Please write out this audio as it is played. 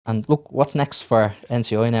And look, what's next for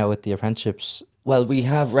NCI now with the apprenticeships? Well, we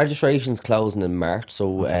have registrations closing in March,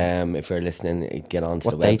 so if you're listening, get onto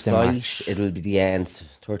What the date in website. March? It'll be the end,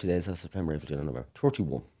 30 days of September, if you don't know about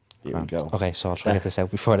 31. There we go. Okay, so I'll try to get this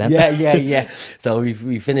out before then. Yeah. So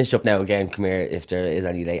we finish up now again. Come here, if there is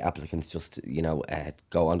any late applicants, just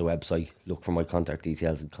go on the website, look for my contact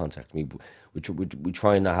details, and contact me. We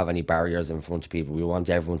try and not have any barriers in front of people. We want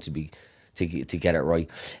everyone to get it right.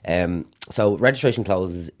 So registration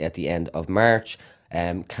closes at the end of March.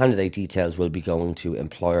 Candidate details will be going to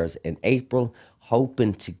employers in April,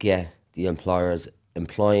 hoping to get the employers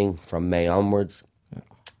employing from May onwards,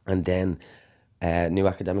 and then. New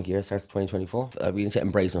academic year starts 2024. We need to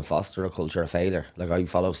embrace and foster a culture of failure. Like, I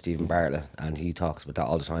follow Stephen Bartlett, and he talks about that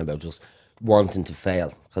all the time, about just wanting to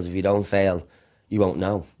fail. Because if you don't fail, you won't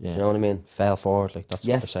know. Do you know what I mean? Fail forward, like that's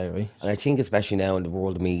what they say, right? And I think especially now in the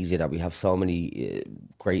world of media that we have so many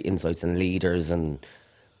great insights and leaders and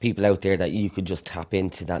people out there that you could just tap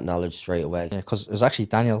into that knowledge straight away. Yeah, because it was actually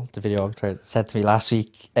Daniel, the videographer, said to me last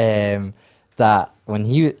week that when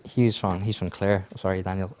he's from Clare, sorry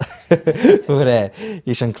Daniel, but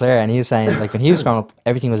he's from Clare, and he was saying, like, when he was growing up,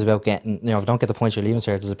 everything was about getting, if you don't get the points you're leaving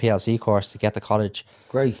cert, there's a PLC course to get to college.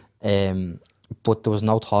 Great. But there was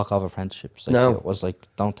no talk of apprenticeships. Like, no. It was like,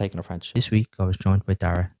 don't take an apprenticeship. This week I was joined by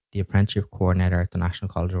Darragh, the Apprenticeship Coordinator at the National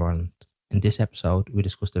College of Ireland. In this episode, we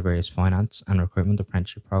discussed the various finance and recruitment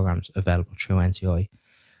apprenticeship programs available through NCI.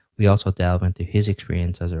 We also delve into his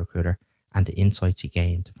experience as a recruiter and the insights he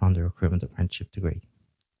gained from the recruitment apprenticeship degree.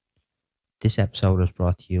 This episode was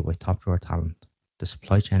brought to you by Top Drawer Talent, the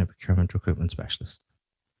supply chain and procurement recruitment specialist.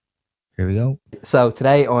 Here we go. So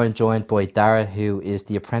today I'm joined by Darragh, who is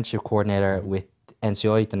the Apprenticeship Coordinator with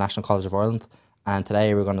NCI, the National College of Ireland. And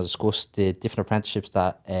today we're going to discuss the different apprenticeships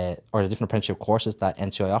or the different apprenticeship courses that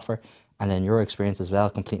NCI offer, and then your experience as well,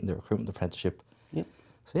 completing the recruitment apprenticeship. Yep.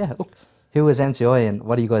 So yeah, look, who is NCI and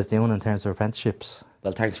what are you guys doing in terms of apprenticeships?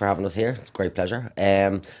 Well, thanks for having us here. It's a great pleasure.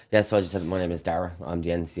 So as you said, my name is Darragh. I'm the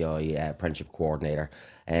NCI Apprenticeship Coordinator.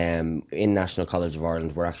 In National College of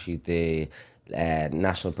Ireland, we're actually the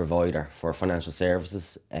national provider for financial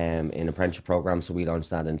services in apprenticeship programs. So we launched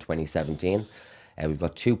that in 2017. We've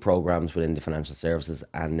got 2 programs within the financial services,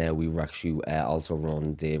 and now we actually also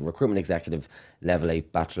run the Recruitment Executive Level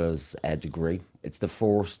 8 Bachelor's degree. It's the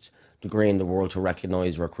first degree in the world to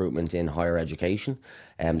recognise recruitment in higher education.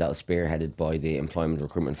 That was spearheaded by the Employment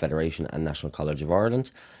Recruitment Federation and National College of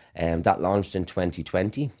Ireland. That launched in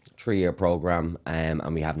 2020, 3-year programme,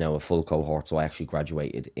 and we have now a full cohort. So I actually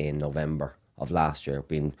graduated in November of last year,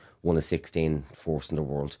 being one of 16 first in the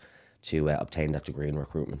world to obtain that degree in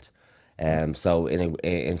recruitment. So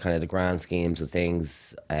in kind of the grand schemes of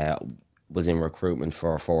things, was in recruitment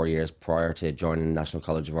for 4 years prior to joining the National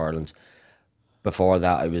College of Ireland. Before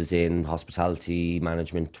that, I was in hospitality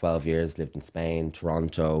management, 12 years, lived in Spain,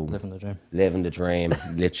 Toronto. Living the dream. Living the dream,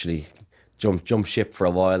 literally. Jumped ship for a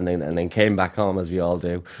while and then came back home, as we all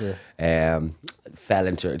do. Yeah. Fell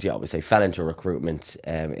into recruitment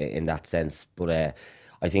in that sense. But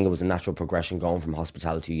I think it was a natural progression going from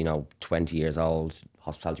hospitality, 20 years old.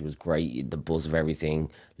 Hospitality was great, the buzz of everything,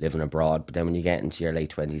 living abroad. But then when you get into your late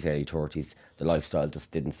 20s, early 30s, the lifestyle just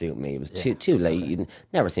didn't suit me. It was too late. You'd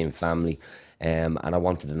never seen family. And I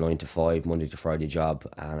wanted a 9 to 5, Monday to Friday job.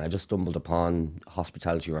 And I just stumbled upon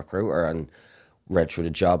Hospitality Recruiter and read through the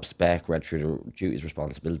job spec, read through the duties,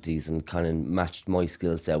 responsibilities, and kind of matched my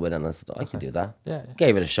skill set with it. And I said, I could do that. Yeah.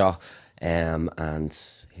 Gave it a shot. And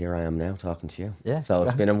here I am now talking to you. Yeah. So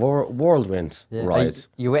it's been a whirlwind ride.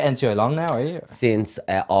 You with NCI long now, are you? Since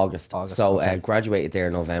August. So graduated there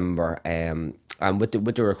in November. And with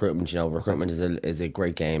the recruitment, recruitment is a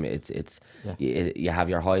great game. You have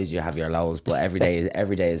your highs, you have your lows, but every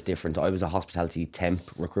day is different. I was a hospitality temp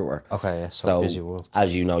recruiter. Okay, yeah, so busy world.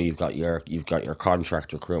 As you know, you've got your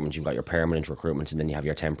contract recruitment, you've got your permanent recruitment, and then you have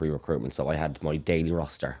your temporary recruitment. So I had my daily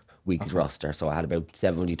roster, weekly roster. So I had about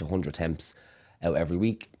 70 to 100 temps out every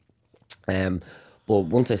week. But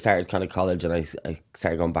once I started kind of college and I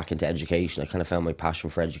started going back into education, I kind of found my passion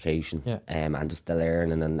for education, and just the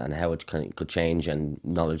learning and how it kind of could change and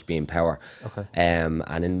knowledge being power. Okay.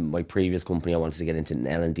 And in my previous company, I wanted to get into an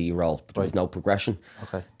L&D role, but there was no progression.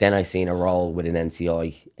 Okay. Then I seen a role within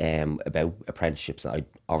NCI about apprenticeships. I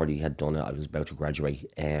already had done it. I was about to graduate,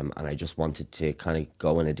 and I just wanted to kind of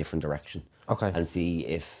go in a different direction. Okay. And see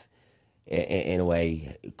if, in a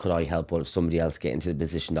way, could I help somebody else get into the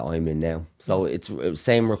position that I'm in now? So it's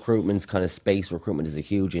same recruitment's kind of space. Recruitment is a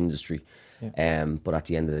huge industry, but at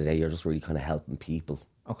the end of the day, you're just really kind of helping people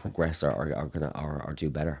progress or do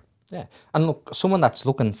better. Yeah, and look, someone that's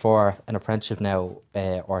looking for an apprenticeship now,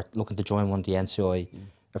 or looking to join one of the NCI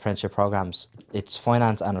apprenticeship programs, it's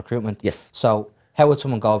finance and recruitment. Yes. So how would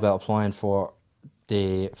someone go about applying for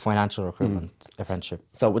the financial recruitment apprenticeship?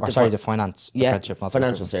 So with the finance apprenticeship, not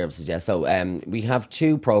financial recruitment. services, yeah. So we have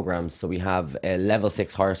two programs. So we have a level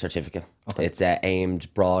 6 higher certificate. Okay. It's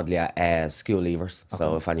aimed broadly at school leavers.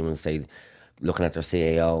 So if anyone's say looking at their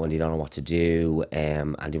CAO and they don't know what to do,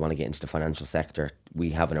 and they want to get into the financial sector,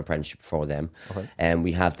 we have an apprenticeship for them. Okay. And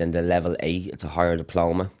we have then the level 8. It's a higher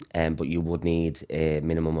diploma, but you would need a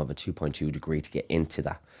minimum of a 2.2 degree to get into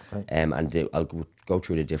that. Okay. I'll go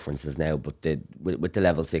through the differences now, but with the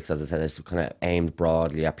level 6, as I said, it's kind of aimed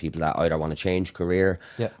broadly at people that either want to change career,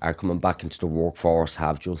 Yeah. are coming back into the workforce,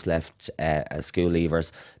 have just left as school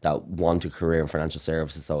leavers that want a career in financial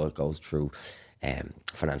services. So it goes through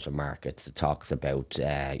financial markets. It talks about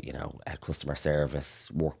customer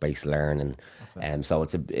service, work-based learning. So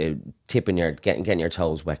it's a tipping your getting your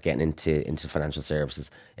toes wet, getting into financial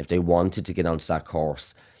services. If they wanted to get onto that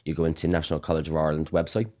course, you go into National College of Ireland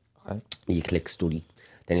website. Okay. You click study,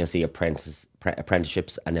 then you'll see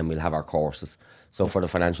apprenticeships, and then we'll have our courses. So for the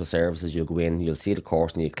financial services, you'll go in, you'll see the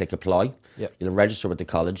course, and you click apply. Yep. You'll register with the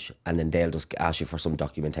college, and then they'll just ask you for some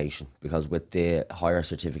documentation, because with the higher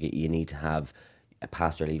certificate, you need to have a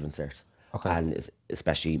past your leaving cert, and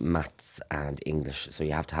especially maths and English. So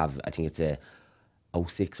you have to have, I think it's a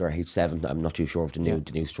 06 or H7. I'm not too sure of the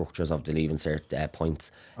new structures of the leaving cert points,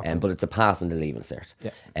 but it's a pass on the leaving cert.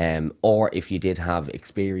 Yeah. Or if you did have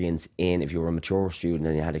experience if you were a mature student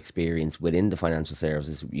and you had experience within the financial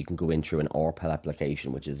services, you can go in through an RPEL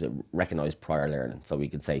application, which is a recognised prior learning. So we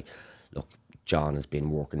could say, look, John has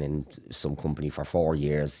been working in some company for 4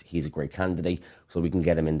 years. He's a great candidate, so we can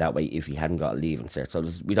get him in that way if he hadn't got a leaving cert. So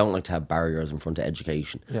we don't like to have barriers in front of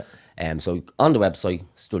education. Yeah. So on the website,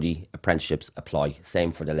 study, apprenticeships, apply.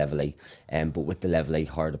 Same for the level 8. But with the level 8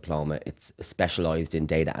 higher diploma, it's specialised in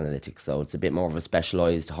data analytics. So it's a bit more of a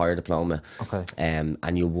specialised higher diploma. Okay.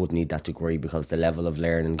 And you would need that degree, because the level of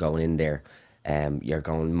learning going in there, you're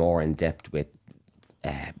going more in depth with,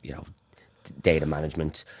 data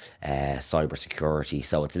management, cyber security.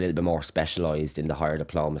 So it's a little bit more specialised in the higher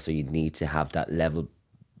diploma. So you'd need to have that level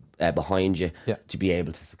behind you to be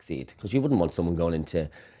able to succeed, because you wouldn't want someone going into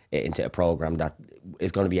a program that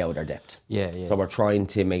is going to be out of their depth. Yeah. So we're trying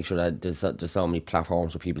to make sure that there's so many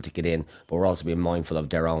platforms for people to get in, but we're also being mindful of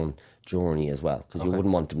their own journey as well, because you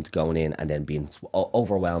wouldn't want them to going in and then being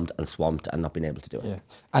overwhelmed and swamped and not being able to do it. Yeah.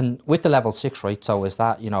 And with the level 6, right? So is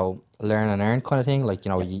that, learn and earn kind of thing? Like,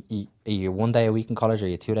 are you 1 day a week in college, or are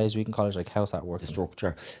you 2 days a week in college? Like, how's that working? The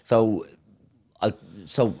structure. So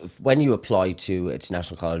when you apply to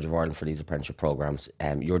National College of Ireland for these apprenticeship programs,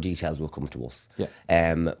 your details will come to us.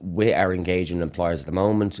 Yeah. We are engaging employers at the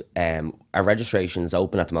moment. Our registration is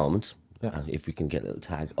open at the moment. Yeah. If we can get a little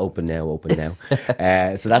tag, open now.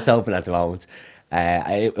 So that's open at the moment.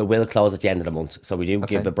 It will close at the end of the month. So we do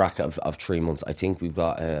give a bracket of 3 months. I think we've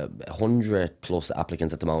got 100 plus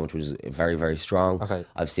applicants at the moment, which is very, very strong. Okay.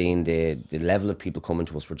 I've seen the level of people coming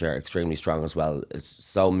to us, which are extremely strong as well. It's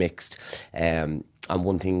so mixed. And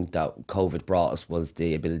one thing that COVID brought us was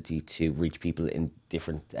the ability to reach people in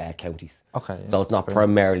different counties. Okay. Yeah, So it's not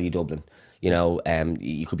primarily Dublin.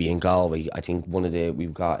 You could be in Galway. I think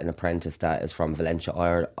we've got an apprentice that is from Valentia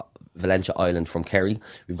Island from Kerry.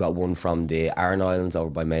 We've got one from the Aran Islands over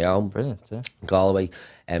by Mayo. Brilliant, yeah. Galway.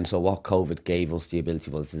 So what COVID gave us the ability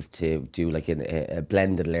is to do like a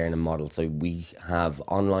blended learning model. So we have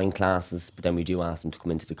online classes, but then we do ask them to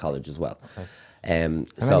come into the college as well. Okay. How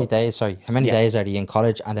many days? Sorry, how many days are they in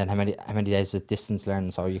college, and then how many days is distance learning?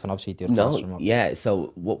 So you can obviously do it classroom. Yeah.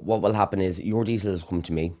 So what will happen is your details come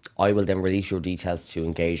to me. I will then release your details to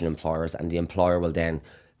engaging employers, and the employer will then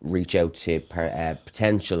reach out to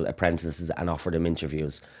potential apprentices and offer them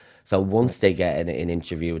interviews. So once they get an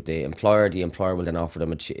interview with the employer will then offer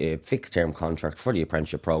them a fixed term contract for the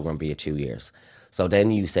apprenticeship program, be it 2 years. So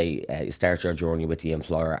then you say you start your journey with the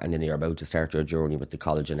employer, and then you're about to start your journey with the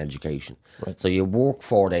college and education. Right. So you work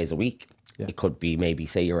 4 days a week. Yeah. It could be maybe,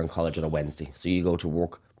 say you're in college on a Wednesday. So you go to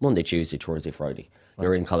work Monday, Tuesday, Thursday, Friday. Right.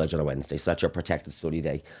 You're in college on a Wednesday. So that's your protected study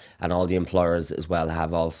day. And all the employers as well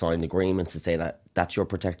have all signed agreements to say that that's your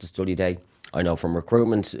protected study day. I know from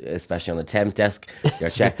recruitment, especially on the temp desk,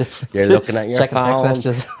 you're looking at your phone.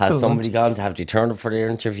 Has somebody gone to have to turn up for their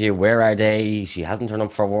interview? Where are they? She hasn't turned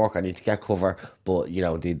up for work. I need to get cover. But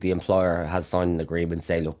the employer has signed an agreement,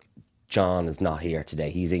 say, look, John is not here today.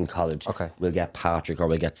 He's in college. Okay. We'll get Patrick or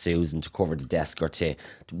we'll get Susan to cover the desk, or to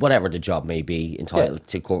whatever the job may be, entitled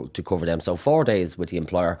to cover them. So 4 days with the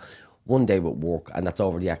employer, 1 day with work, and that's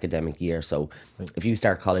over the academic year. So if you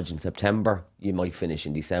start college in September, you might finish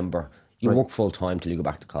in December. You Right. work full time till you go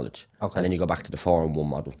back to college. Okay. And then you go back to the 4-in-1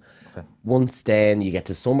 model. Okay. Once then you get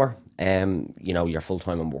to summer, you know, you're full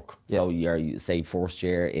time in work. Yeah. So you say first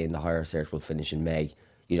year in the higher cert will finish in May.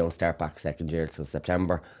 You don't start back second year till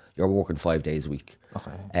September. You're working 5 days a week.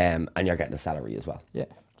 Okay. And you're getting a salary as well. Yeah.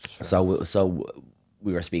 So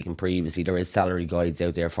we were speaking previously, there is salary guides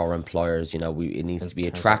out there for employers. You know, it needs to be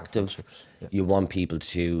attractive. Yeah. You want people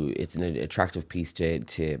to, it's an attractive piece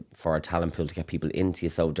for a talent pool to get people into you.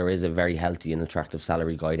 So there is a very healthy and attractive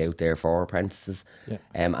salary guide out there for apprentices. Yeah.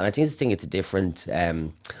 And I think it's a different,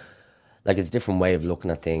 it's a different way of looking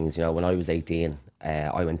at things. You know, when I was 18,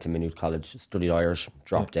 I went to Maynooth College, studied Irish,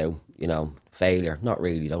 dropped out, you know, failure. Not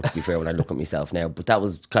really, though, to be fair, when I look at myself now. But that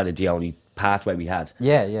was kind of the only pathway we had.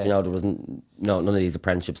 Yeah, yeah. You know, there wasn't none of these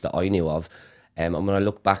apprenticeships that I knew of. And when I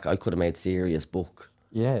look back, I could have made serious book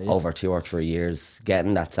Yeah, yeah. over 2 or 3 years,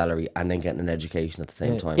 getting that salary and then getting an education at the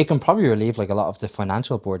same time. It can probably relieve like a lot of the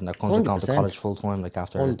financial burden that comes with going to 100%. college full time, like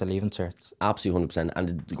after the leaving cert. Absolutely 100%.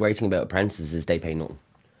 And the great thing about apprentices is they pay nothing.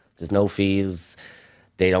 There's no fees.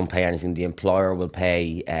 They don't pay anything. The employer will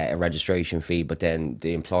pay a registration fee, but then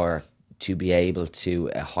the employer, to be able to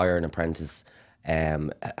hire an apprentice,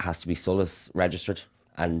 has to be SOLAS registered.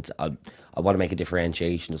 And I want to make a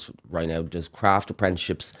differentiation right now. There's craft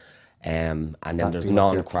apprenticeships, and then there's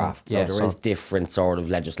non-craft. So there is different sort of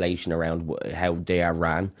legislation around how they are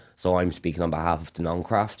ran. So I'm speaking on behalf of the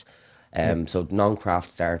non-craft. So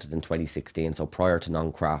non-craft started in 2016. So prior to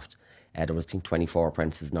non-craft, there was, I think, 24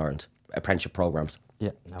 apprentices in Ireland, apprenticeship programs. Yeah,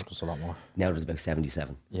 now there's a lot more. Now there's about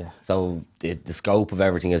 77. Yeah. So the scope of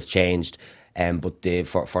everything has changed. But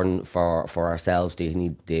for ourselves,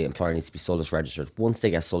 the employer needs to be SOLAS registered. Once they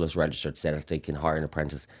get SOLAS registered, so that they can hire an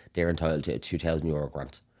apprentice, they're entitled to a €2,000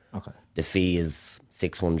 grant. Okay. The fee is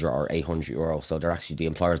 €600 or €800, so they're actually, the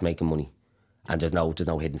employer's making money, and there's no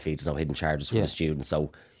hidden fee, there's no hidden charges for the student.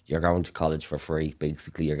 So you're going to college for free.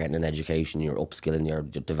 Basically, you're getting an education, you're upskilling, you're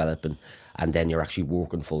developing, and then you're actually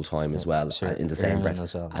working full time as well in the same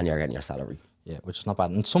breath, and you're getting your salary. Yeah, which is not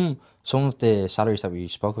bad. And some of the salaries that we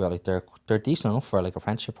spoke about, like they're decent enough for like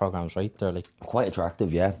apprenticeship programs, right? They're like quite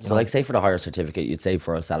attractive, yeah. So like, say for the higher certificate, you'd say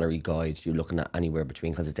for a salary guide, you're looking at anywhere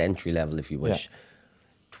between, because it's entry level, if you wish,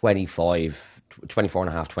 24 and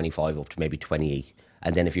a half, 25 up to maybe 28.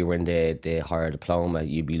 And then if you were in the higher diploma,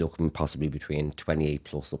 you'd be looking possibly between 28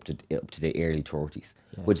 plus up to the early 30s,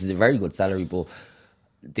 which is a very good salary. But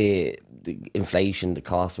the inflation, the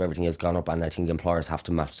cost of everything has gone up, and I think employers have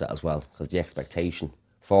to match that as well, because the expectation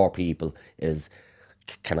for people is,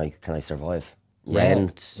 can I survive?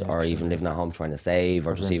 Rent, or even living at home trying to save,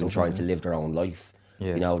 or just even trying to live their own life.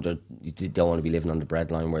 You know, you don't want to be living on the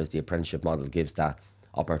breadline, whereas the apprenticeship model gives that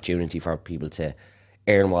opportunity for people to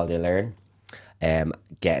earn while they learn,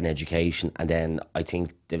 get an education. And then I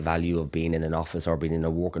think the value of being in an office or being in a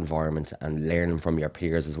work environment and learning from your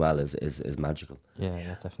peers as well is magical.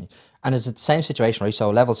 Yeah, definitely. And it's the same situation, right? So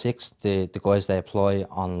level 6, the guys, they apply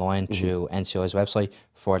online through NCI's website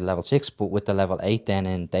for level 6, but with the level 8 then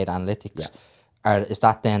in data analytics, is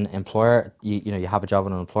that then employer, you know, you have a job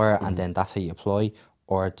with an employer and then that's how you apply,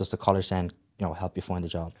 or does the college then, you know, help you find a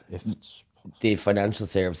job if it's... The financial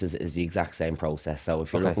services is the exact same process. So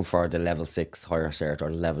if you're looking for the level 6 higher cert or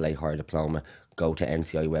the level 8 higher diploma, go to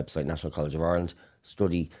NCI website, National College of Ireland,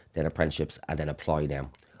 study, then apprenticeships, and then apply now.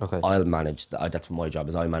 I'll manage, that's what my job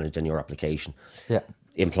is, I manage then your application.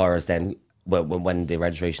 Employers then, when the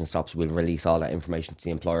registration stops, we'll release all that information to the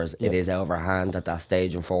employers. It is out of our hand at that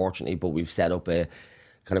stage, unfortunately, but we've set up a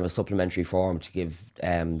kind of a supplementary form to give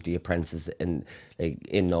the apprentices in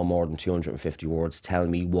no more than 250 words, tell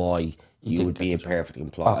me why you would be a perfect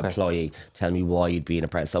employee, tell me why you'd be an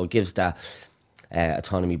apprentice. So it gives that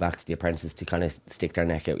autonomy back to the apprentices to kind of stick their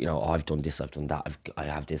neck out, you know, oh, I've done this, I've done that, I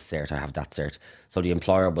have this cert, I have that cert. So the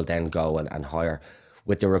employer will then go and hire.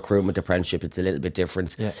 With the recruitment apprenticeship, it's a little bit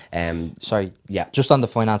different. Just on the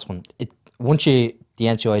finance one, once the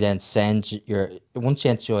NCI then sends once the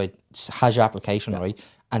NCI has your application, right,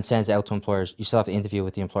 and sends it out to employers, you still have to interview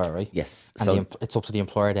with the employer, right? Yes. And so it's up to the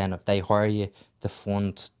employer then if they hire you to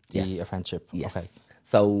fund the apprenticeship. Yes.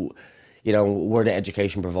 So, you know, we're the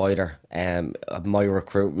education provider. My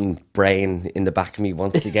recruitment brain in the back of me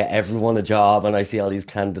wants to get everyone a job, and I see all these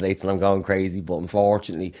candidates and I'm going crazy, but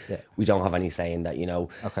unfortunately we don't have any say in that, you know.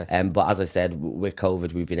 But as I said, with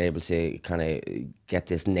COVID, we've been able to kind of get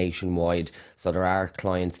this nationwide. So there are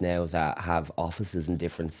clients now that have offices in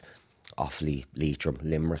different, Offaly, Leitrim,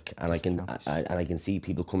 Limerick, and I can see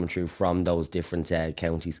people coming through from those different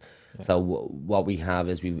counties. So what we have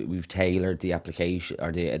is we've tailored the application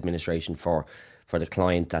or the administration for the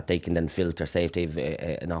client, that they can then filter. Say if they've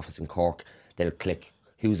an office in Cork, they'll click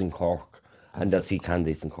who's in Cork, and they'll see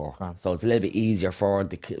candidates in Cork. So it's a little bit easier for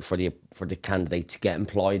the candidate to get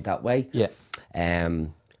employed that way. Yeah.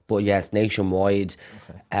 But yeah, it's nationwide.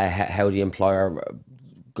 How the employer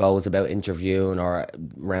goes about interviewing or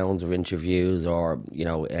rounds of interviews or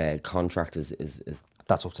contract is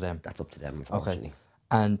That's up to them. that's up to them, unfortunately. Okay.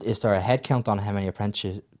 And is there a head count on how many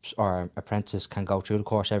apprentices can go through the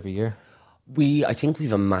course every year? I think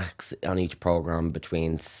we've a max on each program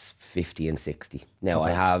between 50 and 60. Now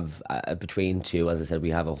I have between two, as I said, we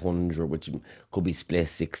have 100, which could be split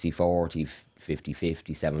 60-40,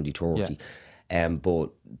 50-50, 70-30. But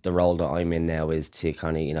the role that I'm in now is to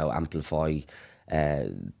kind of amplify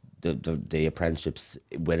the apprenticeships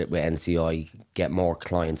with NCI, get more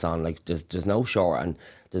clients on. Like there's no short, and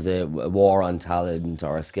there's a war on talent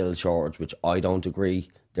or a skill shortage, which I don't agree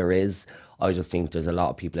there is. I just think there's a lot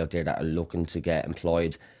of people out there that are looking to get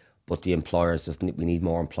employed, but the employers we need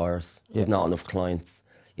more employers. There's not enough clients.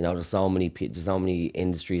 There's so many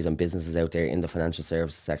industries and businesses out there in the financial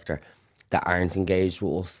services sector that aren't engaged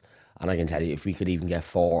with us. And I can tell you, if we could even get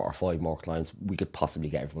 4 or 5 more clients, we could possibly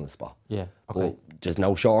get everyone a spot. Yeah, okay. But there's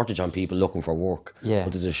no shortage on people looking for work. Yeah.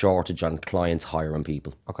 But there's a shortage on clients hiring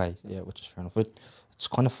people. Okay, yeah, which is fair enough. But it's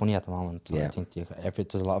kind of funny at the moment. Yeah. I think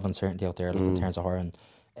there's a lot of uncertainty out there in terms of hiring.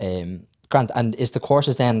 Grant, and is the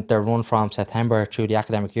courses then, they're run from September through the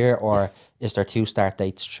academic year, or is there 2 start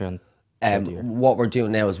dates through the year? What we're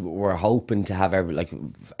doing now is we're hoping to have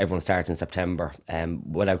everyone start in September,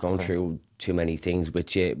 without going through too many things.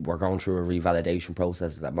 Which we're going through a revalidation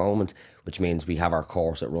process at the moment, which means we have our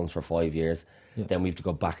course that runs for 5 years. Then we have to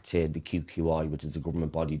go back to the QQI, which is the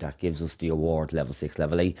government body that gives us the award, level 6,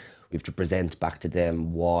 level 8. We have to present back to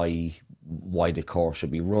them why the course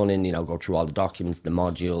should be running, go through all the documents, the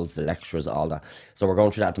modules, the lectures, all that. So we're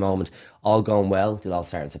going through that at the moment. All going well, they'll all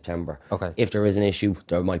start in September. Okay. If there is an issue,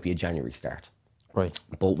 there might be a January start. Right.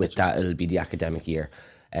 But with that, it'll be the academic year.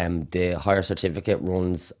 The higher certificate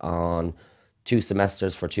runs on 2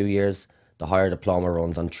 semesters for 2 years. The higher diploma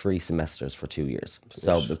runs on 3 semesters for 2 years.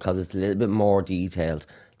 So because it's a little bit more detailed,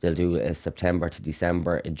 they'll do a September to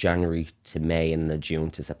December, a January to May, and a June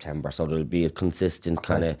to September. So there'll be a consistent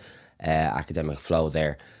kind of academic flow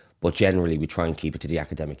there. But generally, we try and keep it to the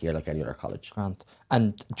academic year like any other college. Grant.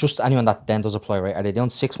 And just anyone that then does apply, right, are they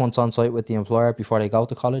doing 6 months on site with the employer before they go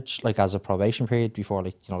to college, like as a probation period before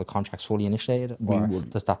the contract's fully initiated, or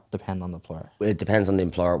does that depend on the employer? It depends on the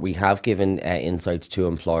employer. We have given insights to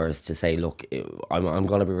employers to say, look, I'm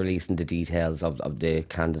going to be releasing the details of the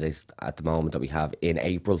candidates at the moment that we have in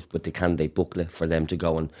April with the candidate booklet for them to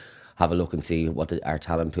go and have a look and see what our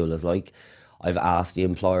talent pool is like. I've asked the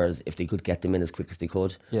employers if they could get them in as quick as they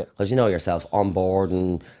could. Yeah. Because you know yourself, on board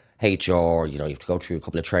and HR, you have to go through a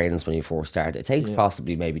couple of trainings when you first start. It takes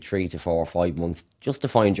possibly maybe 3 to 4 or 5 months just to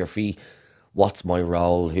find your feet. What's my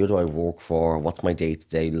role? Who do I work for? What's my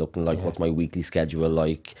day-to-day looking like? What's my weekly schedule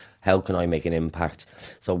like? How can I make an impact?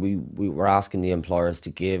 So we were asking the employers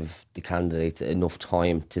to give the candidates enough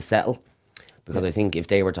time to settle. Because I think if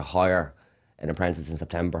they were to hire an apprentice in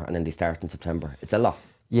September and then they start in September, it's a lot.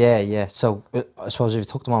 Yeah. So I suppose if you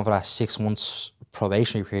took them on for that 6 months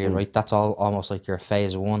probationary period, right, that's almost like your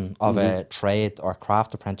phase 1 of a trade or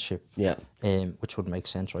craft apprenticeship. Yeah. Which would make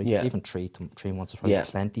sense, right? Yeah. Even 3 months is probably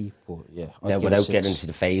plenty, but Now, without getting into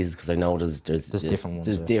the phases, because I know there's different ones.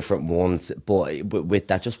 There's different ones, but with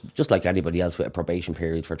that, just like anybody else with a probation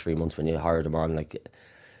period for 3 months when you hire them on, like,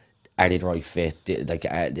 are they the right fit?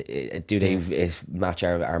 Do they match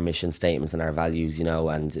our mission statements and our values,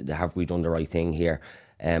 and have we done the right thing here?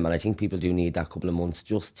 And I think people do need that couple of months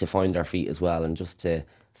just to find their feet as well and just to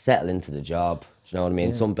settle into the job. Do you know what I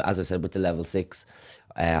mean? Some, as I said, with the level 6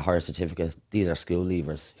 higher certificate, these are school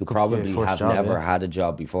leavers who probably have never had a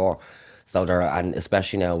job before. So and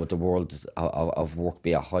especially now with the world of work,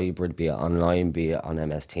 be it hybrid, be it online, be it on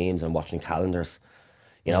MS Teams and watching calendars.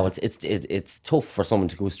 It's tough for someone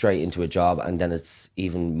to go straight into a job, and then it's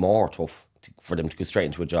even more tough for them to go straight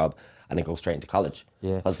into a job and then go straight into college.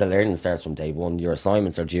 Yeah. Because the learning starts from day 1. Your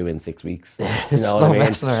assignments are due in 6 weeks. It's no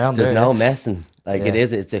messing around. There's no messing.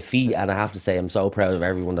 It's a feat, and I have to say I'm so proud of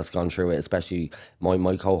everyone that's gone through it, especially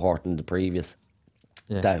my cohort in the previous,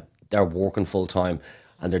 that they're working full time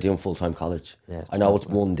and they're doing full time college. Yeah, I know it's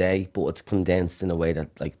one day, but it's condensed in a way that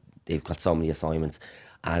they've got so many assignments,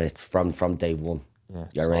 and it's from day 1. Yeah,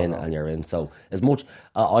 you're in and you're in. So as much,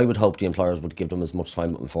 I would hope the employers would give them as much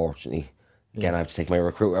time, but unfortunately, again, I have to take my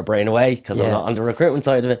recruiter brain away because I'm not on the recruitment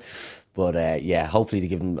side of it. But hopefully they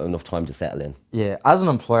give them enough time to settle in. Yeah, as an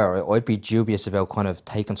employer, I'd be dubious about kind of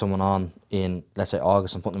taking someone on in, let's say,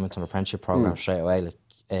 August and putting them into an apprenticeship program straight away.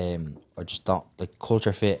 I just don't,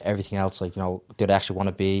 culture fit, everything else, do they actually want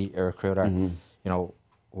to be a recruiter?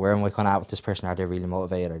 where am I kind of at with this person? Are they really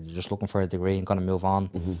motivated? Are they just looking for a degree and going to move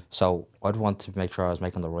on? So I'd want to make sure I was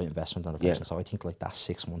making the right investment on the person. So I think like that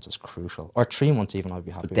 6 months is crucial, or 3 months even. I'd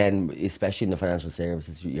be happy. But then, especially in the financial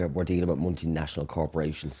services, we're dealing with multinational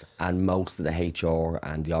corporations, and most of the HR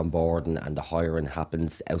and the onboarding and the hiring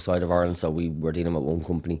happens outside of Ireland. So we're dealing with one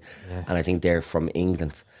company, and I think they're from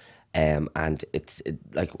England. And it's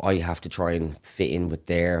like I have to try and fit in with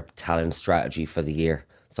their talent strategy for the year.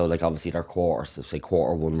 So like obviously their quarters, so say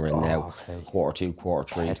quarter one we're in now, quarter two,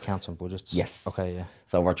 quarter three. Headcounts and budgets. Yes. Okay. Yeah.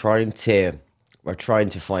 So we're trying to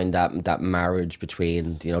find that marriage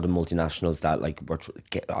between, you know, the multinationals that like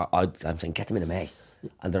I'm saying get them in May,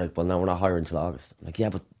 and they're like, well no, we're not hiring until August. I'm like, yeah,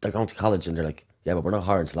 but they're going to college, and they're like, yeah, but we're not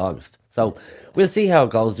hiring until August. So we'll see how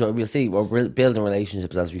it goes. We'll see. We're building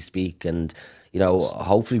relationships as we speak, and you know,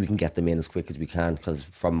 hopefully we can get them in as quick as we can, because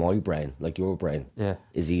from my brain, like your brain,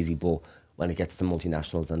 is easy, but when it gets to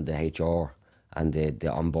multinationals and the HR and the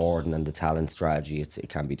onboarding and the talent strategy, it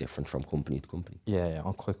can be different from company to company. Yeah,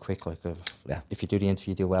 I'm quite quick. Like if you do the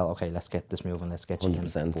interview, do well. Okay, let's get this moving. Let's get you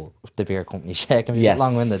 100%. In. But the bigger companies, it can be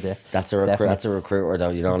long-winded. That's a recruiter,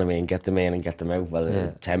 though. You know what I mean? Get them in and get them out.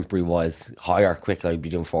 Well, temporary wise, hire quick. I'd be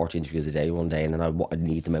doing 40 interviews a day one day, and then I'd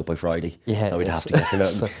need them out by Friday. Yeah, so we'd have to get them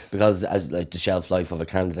out because the shelf life of a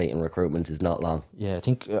candidate in recruitment is not long. Yeah, I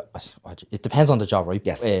think it depends on the job, right?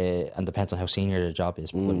 Yes, and depends on how senior the job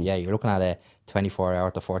is. But yeah, you're looking at a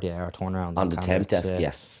 24-hour to 40-hour turnaround on the temp desk.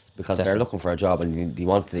 Yes, because they're looking for a job and they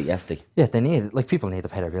want it yesterday. Yeah, they need it. Like people need to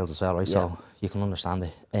pay their bills as well, right? So you can understand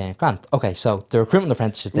it. Grant. Okay, so the recruitment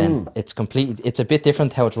apprenticeship then it's complete. It's a bit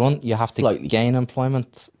different how it's run. You have to gain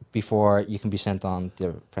employment before you can be sent on the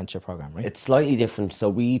apprenticeship program, right? It's slightly different. So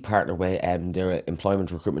we partner with the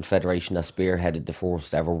Employment Recruitment Federation that spearheaded the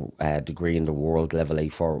first ever degree in the world, level A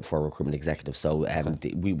for recruitment executives. So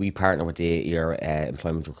we partner with the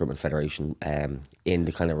Employment Recruitment Federation in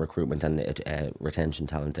the kind of recruitment and retention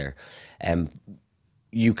talent there.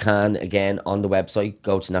 You can, again, on the website,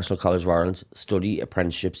 go to National College of Ireland, study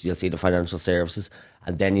apprenticeships. You'll see the financial services,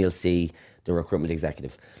 and then you'll see the recruitment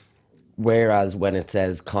executive. Whereas when it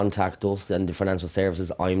says contact us and the financial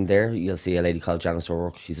services, I'm there. You'll see a lady called Janice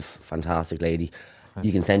O'Rourke. She's a fantastic lady.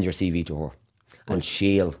 You can send your CV to her, and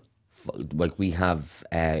she'll, like we have,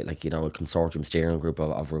 like, you know, a consortium steering group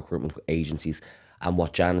of recruitment agencies. And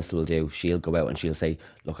what Janice will do, she'll go out and she'll say,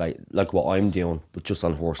 look, I like what I'm doing, but just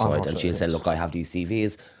on her side. And she'll say, look, I have these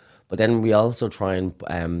CVs. But then we also try and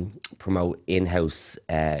promote in-house,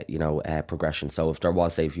 progression. So if there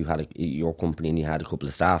was, say, if you had your company and you had a couple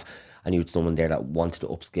of staff, and you had someone there that wanted to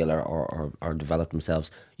upskill or develop themselves,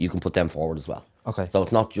 you can put them forward as well. Okay. So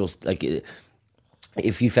it's not just like,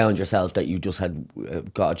 if you found yourself that you just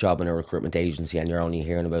had got a job in a recruitment agency and you're only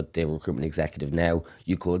hearing about the recruitment executive now,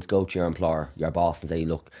 you could go to your employer, your boss, and say,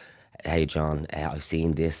 look, hey John, I've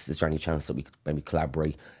seen this. Is there any chance that we could maybe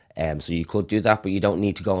collaborate? So you could do that, but you don't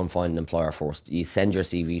need to go and find an employer first. You send your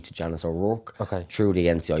CV to Janice O'Rourke through the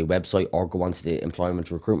NCI website, or go onto the Employment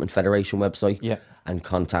Recruitment Federation website and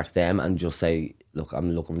contact them and just say, look,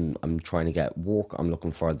 I'm trying to get work. I'm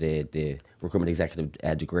looking for the recruitment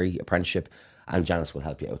executive degree, apprenticeship, and Janice will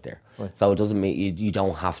help you out there. Right. So it doesn't mean you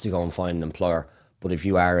don't have to go and find an employer, but if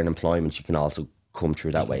you are in employment, you can also come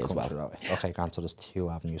through that way as well. Okay, Grant, so there's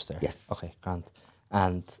two avenues there. Yes. Okay, Grant.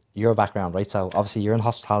 And your background, right? So obviously you're in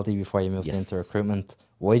hospitality before you moved into recruitment.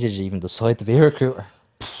 Why did you even decide to be a recruiter?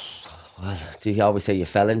 Well, they always say you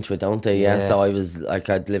fell into it, don't they? Yeah. So I was like,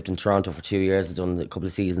 I'd lived in Toronto for 2 years. I'd done a couple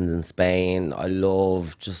of seasons in Spain. I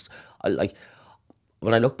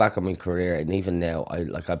when I look back on my career, and even now,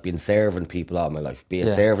 I've been serving people all my life. Be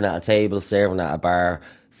it serving at a table, serving at a bar,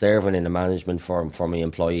 serving in a management firm for my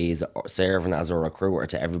employees, or serving as a recruiter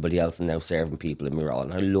to everybody else, and now serving people in my role.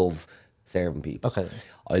 And I love serving people. Okay.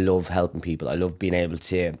 I love helping people. I love being able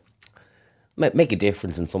to make a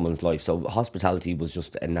difference in someone's life. So hospitality was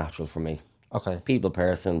just a natural for me. Okay. People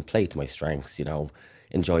person, played to my strengths, you know,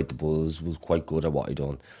 enjoyed the buzz, was quite good at what I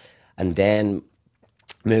done. And then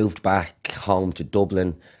moved back home to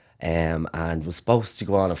Dublin, and was supposed to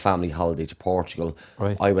go on a family holiday to Portugal.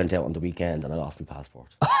 Right. I went out on the weekend and I lost my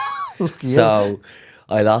passport. So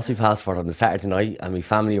I lost my passport on the Saturday night, and my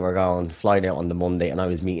family were flying out on the Monday, and I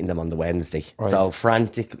was meeting them on the Wednesday. Right. So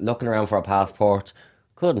frantic, looking around for a passport,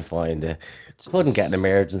 couldn't find it, couldn't get an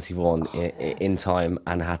emergency one in time,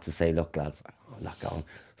 and I had to say, look lads, I'm not going.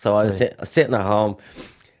 So I was sitting at home,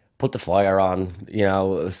 put the fire on, you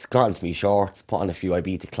know, got into me shorts, put on a few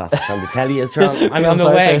Ibiza classics on the telly. I'm on the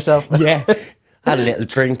way. Yeah. Had a little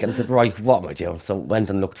drink and said, right, what am I doing? So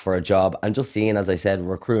went and looked for a job, and just seeing, as I said,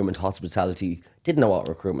 recruitment, hospitality, didn't know what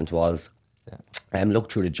recruitment was.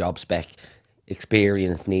 Looked through the job spec.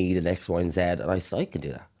 experience needed, X, Y, and Z. And I said, I can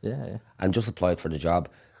do that. Yeah. And just applied for the job.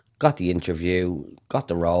 Got the interview, got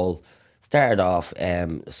the role, started off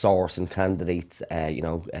sourcing candidates,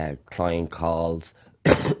 client calls,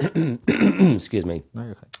 excuse me, No,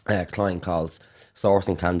 you're okay. client calls,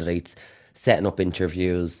 sourcing candidates, setting up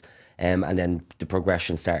interviews, and then the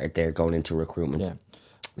progression started there going into recruitment. Yeah.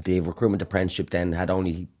 The recruitment apprenticeship then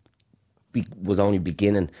was only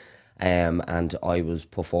beginning, and I was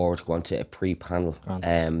put forward to go onto a pre-panel,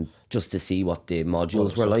 just to see what the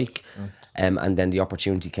modules were like. And then the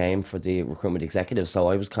opportunity came for the recruitment executive. So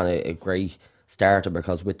I was kind of a great starter,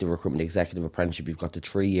 because with the recruitment executive apprenticeship, you've got the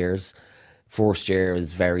 3 years. First year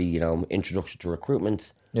is very, introduction to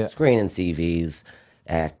recruitment, screening CVs,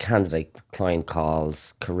 candidate client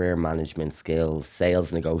calls, career management skills,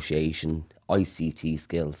 sales negotiation, ICT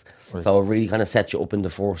skills. Right. So it really kind of sets you up in the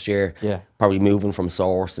first year. Yeah. Probably moving from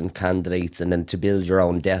sourcing candidates and then to build your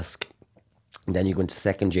own desk. And then you go into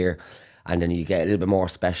second year, and then you get a little bit more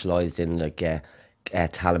specialised in like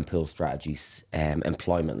talent pool strategies,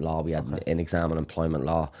 employment law. We had an exam on employment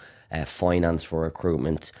law, finance for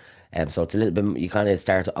recruitment. So it's a little bit, you kind of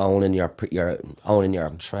start owning your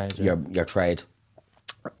Trade, your trade.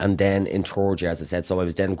 And then in third year, as I said, so I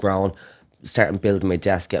was then growing, starting building my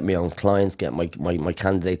desk, getting my own clients, getting my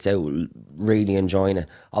candidates out, really enjoying it.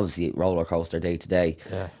 Obviously, roller coaster day to day.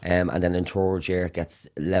 And then in third year, it gets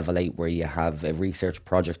level 8, where you have a research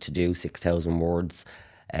project to do, 6,000 words.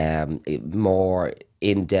 More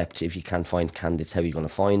in depth, if you can't find candidates, how are you going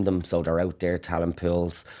to find them? So they're out there, talent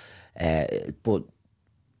pools. But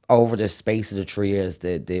over the space of the 3 years,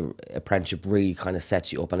 the apprenticeship really kind of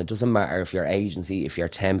sets you up. And it doesn't matter if you're agency, if you're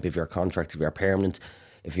temp, if you're contract, if you're permanent,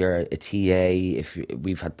 if you're a TA,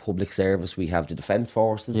 we've had public service, we have the Defence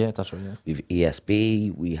Forces. Yeah, that's right, yeah. We've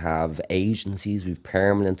ESB, we have agencies, we've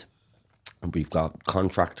permanent, and we've got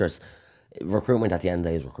contractors. Recruitment at the end of the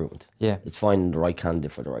day is recruitment. Yeah. It's finding the right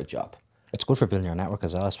candidate for the right job. It's good for building your network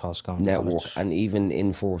as well, I suppose. Going to Network. college. And even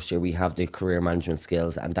in first year, we have the career management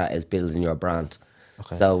skills, and that is building your brand.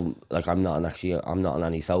 Okay. So, like, I'm not on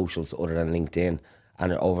any socials other than LinkedIn.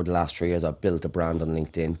 And over the last 3 years, I've built a brand on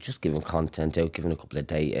LinkedIn, just giving content out, giving a couple of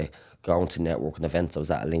data, going to networking events. I was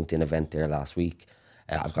at a LinkedIn event there last week.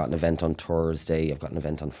 I've got an event on Thursday. I've got an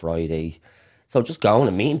event on Friday. So just going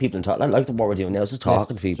and meeting people and talking, like what we're doing now, just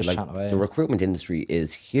talking to people. just Like, chatting away, the recruitment industry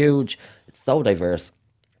is huge. It's so diverse.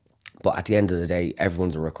 But at the end of the day,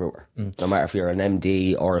 everyone's a recruiter. No matter if you're an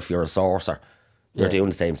MD or if you're a sourcer, you're doing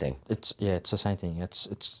the same thing. It's the same thing.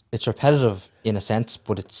 It's repetitive in a sense,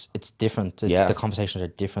 but it's different. The conversations are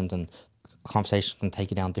different, and conversations can take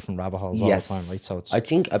you down different rabbit holes all the time, right? So it's, I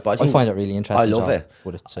think I find it really interesting. I love it.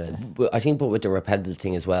 But it's But I think, but with the repetitive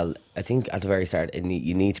thing as well, I think at the very start,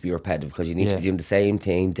 you need to be repetitive, because you need to be doing the same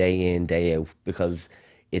thing day in, day out, because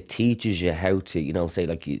it teaches you how to, say,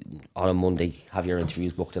 like, on a Monday, have your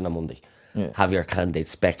interviews booked in on Monday. Have your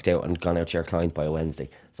candidates specced out and gone out to your client by a Wednesday.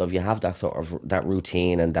 So if you have that sort of that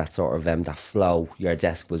routine and that sort of that flow, your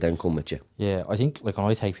desk will then come with you. Yeah, I think, like, when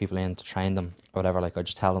I take people in to train them or whatever, like, I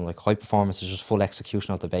just tell them, like, high performance is just full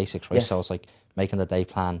execution of the basics, right? Yes. So it's like making the day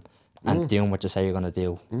plan and doing what you say you're gonna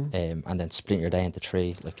do, and then splitting your day into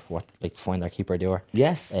 3, like finder, keeper, doer.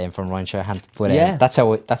 Yes. From Ryan Sherahan. But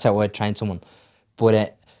that's how I train someone.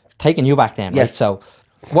 But taking you back then, right? Yes. So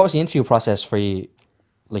what was the interview process for you?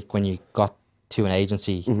 Like, when you got to an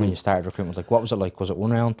agency, when you started recruitment, like, what was it like? Was it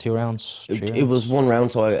 1 round, 2 rounds, 3 rounds? It was 1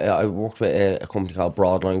 round. So I worked with a company called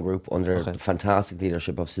Broadline Group under the fantastic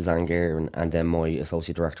leadership of Suzanne Gare, and then my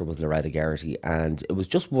associate director was Loretta Garrity, and it was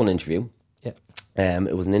just 1 interview. Yeah.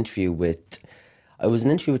 It was an interview with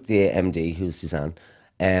the MD, who's Suzanne.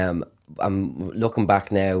 I'm looking back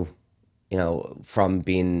now, from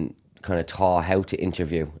being kind of taught how to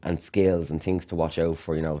interview and skills and things to watch out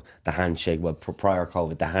for, the handshake. Well, prior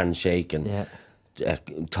COVID, the handshake and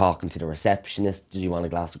talking to the receptionist. Did you want a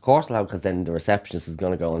glass of course? Because then the receptionist is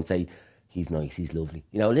going to go and say, he's nice, he's lovely.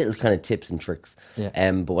 Little kind of tips and tricks.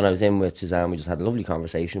 Yeah. But when I was in with Suzanne, we just had a lovely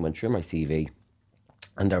conversation, went through my CV,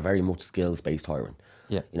 and they're very much skills-based hiring.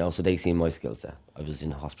 Yeah. So they seen my skill set. I was in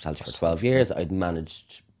hospitality for 12 years. I'd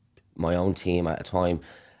managed my own team at a time.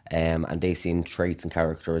 And they seen traits and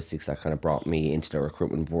characteristics that kind of brought me into the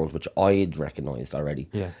recruitment world, which I'd recognised already.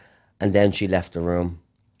 Yeah. And then she left the room.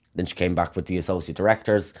 Then she came back with the associate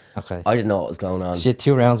directors. Okay. I didn't know what was going on. She had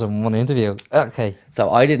 2 rounds and 1 interview. Okay. So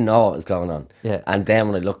I didn't know what was going on. Yeah. And then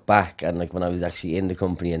when I look back, and like when I was actually in the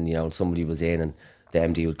company, and somebody was in, and the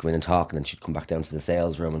MD would come in and talk, and then she'd come back down to the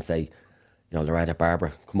sales room and say, you know, Loretta,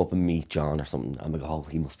 Barbara, come up and meet John or something. I'm like, oh,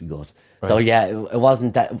 he must be good. So yeah, it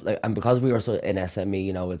wasn't that, like, and because we were so in SME,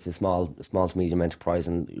 you know, it's a small to medium enterprise,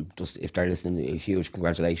 and just if they're listening, a huge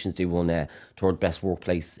congratulations. They won third best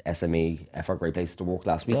workplace SME for Great Places to Work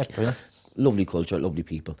last week. Yeah, brilliant. Lovely culture, lovely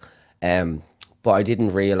people. But I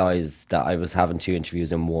didn't realise that I was having 2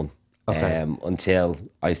 interviews in one. Until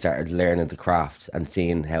I started learning the craft and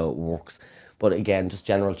seeing how it works. But again, just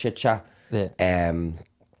general chit chat. Yeah.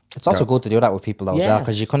 It's also good to do that with people though, as well,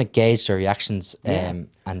 because you kind of gauge their reactions, and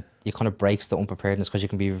you kind of breaks the unpreparedness, because you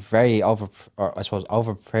can be very over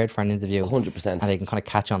prepared for an interview. 100%. And they can kind of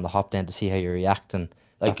catch you on the hop then to see how you react, and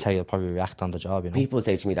like, that's how you'll probably react on the job. You know, people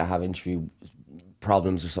say to me that have interview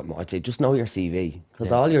problems or something, I'd say just know your CV,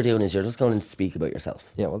 because all you're doing is you're just going to speak about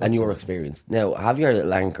yourself and your experience. Now, have your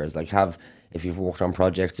little anchors, like if you've worked on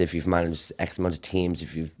projects, if you've managed X amount of teams,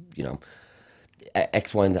 if you've, you know,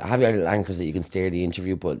 X, Y, and have your little anchors that you can steer the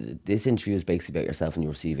interview. But this interview is basically about yourself and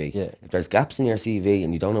your CV. Yeah. If there's gaps in your CV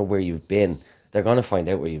and you don't know where you've been, they're going to find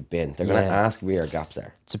out where you've been. They're going to ask where your gaps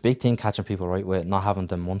are. It's a big thing catching people right with not having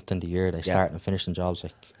the month in the year they start and finish in jobs,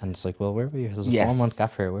 like, and it's like, well, where were you? There's a 4-month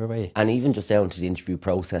gap here. Where were you? And even just down to the interview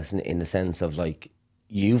process, in the sense of, like,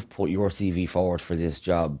 you've put your CV forward for this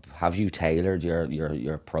job. Have you tailored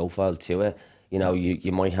your profile to it? You know,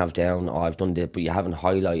 you might have down, oh, I've done this, but you haven't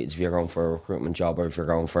highlighted if you're going for a recruitment job or if you're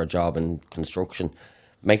going for a job in construction.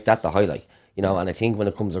 Make that the highlight, you know. And I think when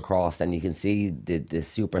it comes across, then you can see the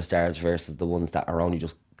superstars versus the ones that are only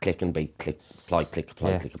just click and bait, click, apply, click,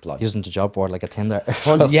 apply, click, apply. Using the job board like a Tinder.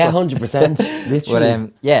 Yeah, 100%. Literally.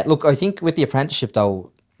 But yeah, look, I think with the apprenticeship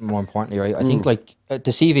though, more importantly, right, I think like the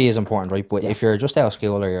CV is important, right, but if you're just out of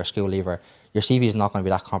school or you're a school leaver, your CV is not going to be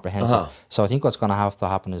that comprehensive. So I think what's going to have to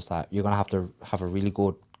happen is that you're going to have a really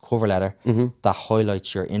good cover letter that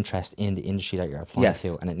highlights your interest in the industry that you're applying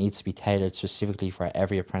to, and it needs to be tailored specifically for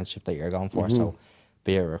every apprenticeship that you're going for. So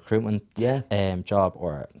be it a recruitment job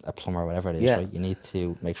or a plumber or whatever it is, right, you need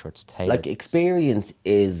to make sure it's tailored. Like, experience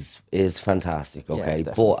is fantastic, okay,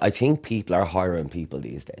 but I think people are hiring people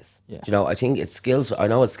these days. You know, I think it's skills. I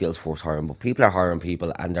know it's skills force hiring, but people are hiring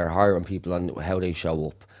people, and they're hiring people on how they show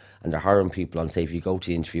up. And they're hiring people on, say, if you go to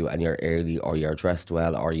the interview and you're early or you're dressed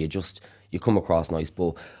well or you come across nice.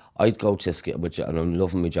 But I'd go to skill, and I'm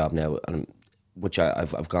loving my job now, and which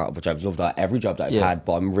I've loved every job that I've had,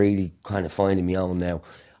 but I'm really kind of finding my own now.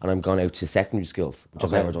 And I'm going out to secondary schools, which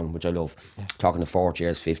I've never done, which I love. Talking to 4th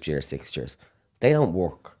years, 5th years, 6th years. They don't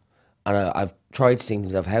work. And I've tried to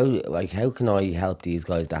think of how can I help these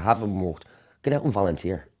guys that haven't worked? Get out and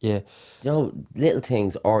volunteer. Yeah. You know, little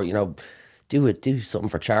things, or, you know, do something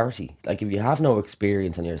for charity. Like, if you have no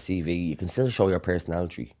experience on your CV, you can still show your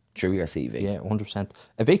personality through your CV. Yeah, 100%.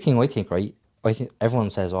 A big thing I think, right, I think everyone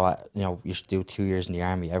says, oh, you know, you should do 2 years in the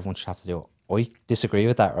army. Everyone should have to do it. I disagree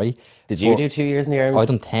with that, right? Did you do 2 years in the army? I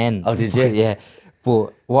done 10. Oh, did you? Yeah.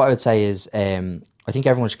 But what I would say is, I think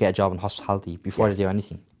everyone should get a job in hospitality before they do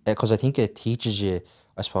anything. Because I think it teaches you,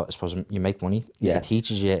 I suppose you make money. It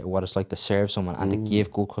teaches you what it's like to serve someone and to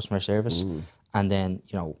give good customer service. And then,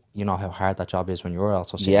 you know how hard that job is when you're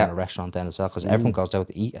also sitting in a restaurant then as well, because everyone goes out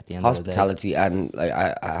to eat at the end of the day. Hospitality, and like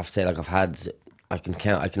I have to say, like,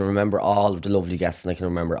 I can remember all of the lovely guests, and I can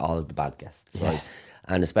remember all of the bad guests, right?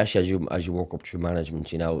 And especially as you work up through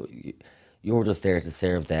management, you know, you're just there to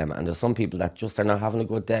serve them, and there's some people that just are not having a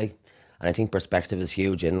good day. And I think perspective is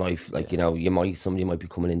huge in life. Like, you know, somebody might be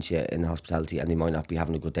coming into you in hospitality and they might not be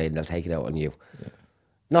having a good day, and they'll take it out on you.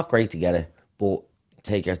 Not great to get it, but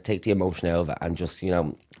take the emotion out of it, and just, you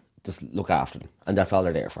know, just look after them. And that's all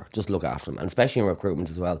they're there for. Just look after them. And especially in recruitment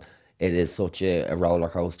as well, it is such a roller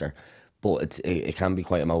coaster, but it can be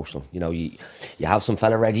quite emotional. You know, you have some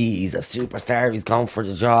fella ready, he's a superstar, he's gone for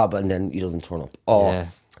the job, and then he doesn't turn up.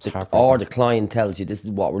 Or the client tells you, this is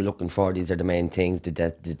what we're looking for, these are the main things, the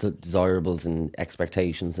desirables and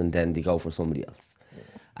expectations, and then they go for somebody else.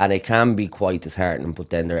 And it can be quite disheartening, but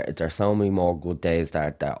then there are so many more good days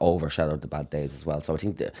that overshadow the bad days as well. So I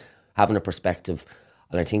think that having a perspective,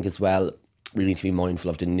 and I think as well, we need to be mindful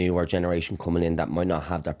of the newer generation coming in that might not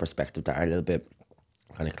have that perspective, that are a little bit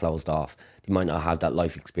kind of closed off. They might not have that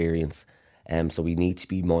life experience. So we need to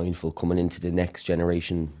be mindful coming into the next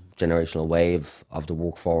generational wave of the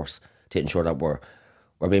workforce to ensure that we're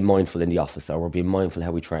being mindful in the office, or we're being mindful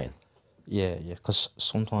how we train. Yeah, because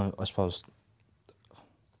sometimes, I suppose,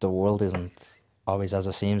 the world isn't always as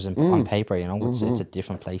it seems on paper, you know. It's a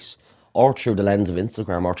different place. Or through the lens of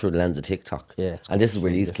Instagram, or through the lens of TikTok. Yeah. And this is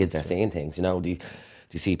where these kids are saying things, you know. They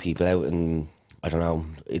see people out in, I don't know,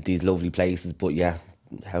 these lovely places, but yeah,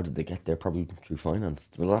 how did they get there? Probably through finance.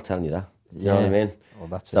 We're not telling you that. You know what I mean? Well,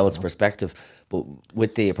 that's So it. it's perspective. But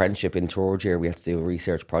with the apprenticeship in third year, we have to do a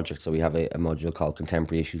research project. So we have a module called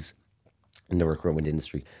Contemporary Issues in the Recruitment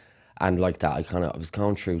Industry. And like that, I was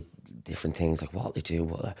going through different things, like what they do,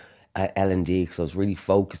 L&D, because I was really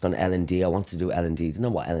focused on L&D. I wanted to do L&D. I didn't know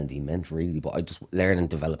what L&D meant really, but I just learn and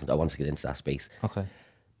development. I wanted to get into that space. Okay.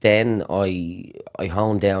 Then I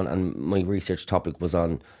honed down, and my research topic was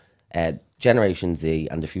on Generation Z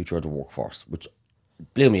and the future of the workforce, which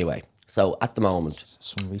blew me away. So at the moment,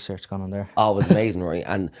 Some research gone on there. oh, it was amazing, right?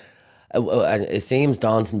 And it seems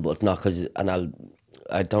daunting, but it's not, because, and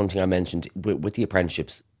I don't think I mentioned with the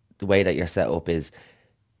apprenticeships, the way that you're set up is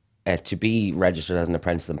to be registered as an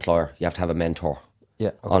apprentice employer, you have to have a mentor. Yeah.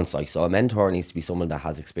 Okay. On site. So a mentor needs to be someone that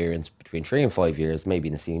has experience between 3 and 5 years, maybe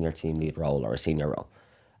in a senior team lead role or a senior role.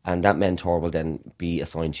 And that mentor will then be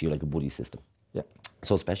assigned to you like a buddy system. Yeah.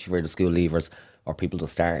 So especially for the school leavers or people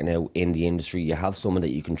just starting out in the industry, you have someone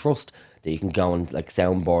that you can trust, that you can go and like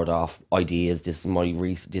soundboard off ideas. This is my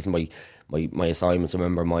assignments. I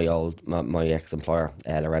remember my ex-employer,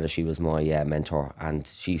 Loretta, she was my mentor, and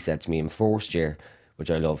she said to me in first year, which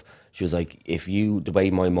I love, she was like, the way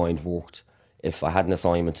my mind worked, if I had an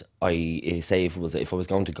assignment, if I was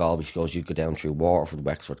going to Galway, she goes, you go down through Waterford,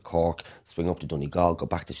 Wexford, Cork, swing up to Donegal, go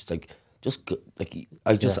back to, she's like, I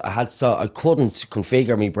couldn't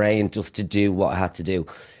configure my brain just to do what I had to do.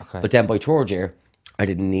 Okay. But then by third year, I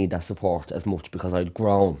didn't need that support as much because I'd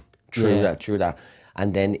grown through that.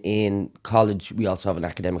 And then in college, we also have an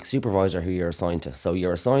academic supervisor who you're assigned to. So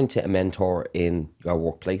you're assigned to a mentor in your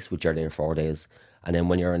workplace, which are there 4 days. And then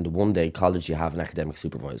when you're in the 1 day college, you have an academic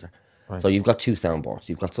supervisor. Right. So you've got 2 soundboards.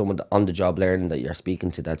 You've got someone on the job learning that you're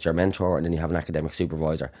speaking to, that's your mentor, and then you have an academic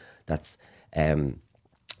supervisor that's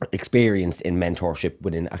experienced in mentorship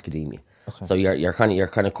within academia. Okay. So you're kind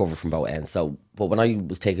of covered from both ends. So, but when I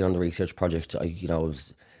was taking on the research project, it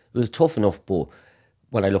was tough enough, but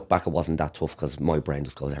when I look back, it wasn't that tough because my brain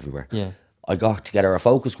just goes everywhere. Yeah. I got together a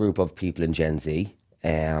focus group of people in Gen Z.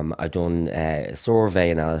 I done a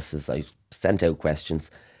survey analysis. I sent out questions,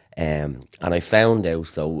 and I found out.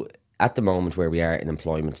 So at the moment where we are in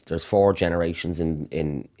employment, there's 4 generations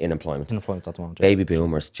in employment. In employment at the moment. Baby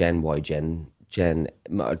boomers, Gen Y,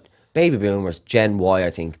 baby boomers, Gen Y, I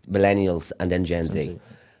think, millennials, and then Gen Z.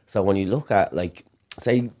 So when you look at, like,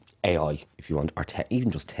 say AI, if you want, or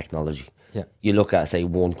even just technology, you look at, say,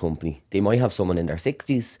 one company, they might have someone in their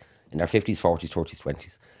 60s, in their 50s, 40s, 30s,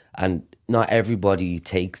 20s, and not everybody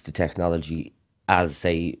takes the technology as,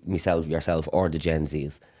 say, myself, yourself, or the Gen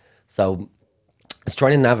Zs. So it's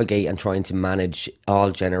trying to navigate and trying to manage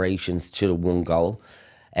all generations to the one goal.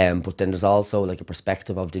 But then there's also like a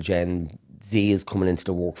perspective of the Gen Z is coming into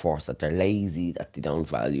the workforce, that they're lazy, that they don't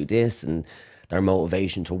value this, and their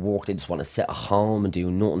motivation to work, they just want to sit at home and do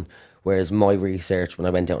nothing. Whereas my research, when I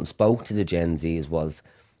went out and spoke to the Gen Zs, was,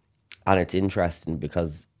 and it's interesting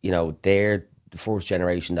because, they're the first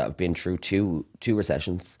generation that have been through two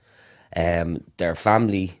recessions. Their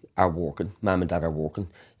family are working, mum and dad are working.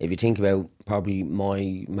 If you think about probably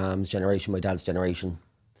my mum's generation, my dad's generation,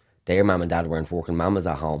 their mum and dad weren't working, mum was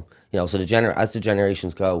at home. So as the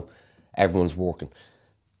generations go, everyone's working.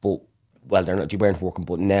 But, well, they weren't working,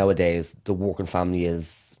 but nowadays the working family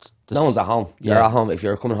is, no one's at home. You're at home. If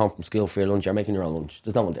you're coming home from school for your lunch, you're making your own lunch.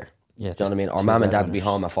 There's no one there. Yeah, do you know what I mean? Or mum and dad will be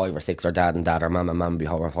home at 5 or 6, or dad and dad, or mum and mum will be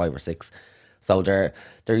home at 5 or 6. So they're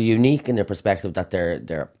unique in their perspective that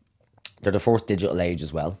they're the first digital age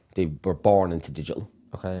as well. They were born into digital.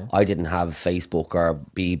 Okay. I didn't have Facebook or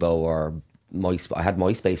Bebo or MySpace. I had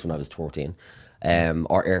MySpace when I was 13,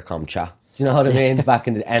 or Aircom chat. Do you know what I mean? Back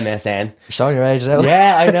in the MSN. You're showing your age now.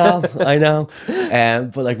 Yeah, I know.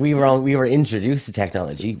 But like we were introduced to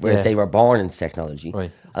technology, whereas they were born into technology.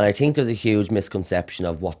 Right. And I think there's a huge misconception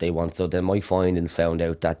of what they want. So then my findings found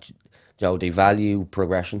out that they value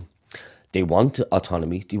progression. They want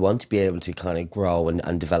autonomy. They want to be able to kind of grow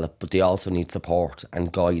and develop, but they also need support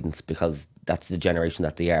and guidance because that's the generation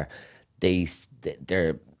that they are.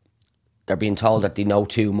 They're being told that they know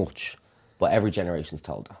too much, but every generation's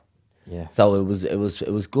told that. Yeah. So it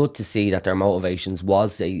was good to see that their motivations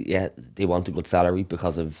was they want a good salary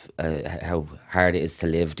because of how hard it is to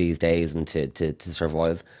live these days and to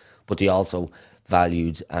survive, but they also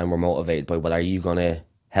valued and were motivated by, well, are you going to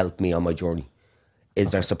help me on my journey?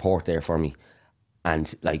 Is there support there for me?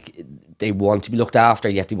 And like they want to be looked after,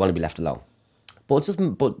 yet they want to be left alone. But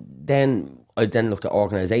then I looked at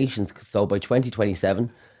organisations. So by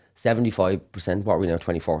 2027, 75%, what are we now,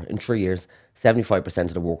 24? In 3 years, 75%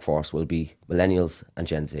 of the workforce will be millennials and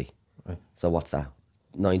Gen Z. Right. So what's that?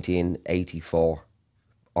 1984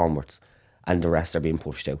 onwards, and the rest are being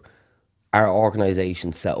pushed out. Our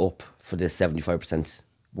organisation set up for this 75%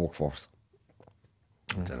 workforce?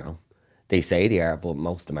 I don't know. They say they are, but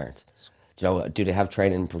most of them aren't. Do you know, do they have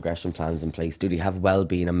training and progression plans in place? Do they have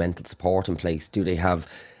well-being and mental support in place? Do they have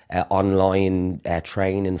online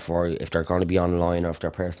training for if they're going to be online, or if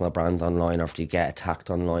their personal brand's online, or if they get attacked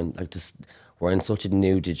online? Like, just, we're in such a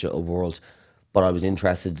new digital world. But I was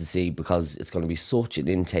interested to see, because it's going to be such an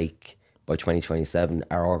intake by 2027,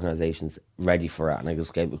 our organisation's ready for it. And I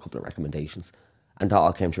just gave a couple of recommendations. And that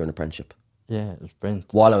all came through an apprenticeship Yeah, it was brilliant.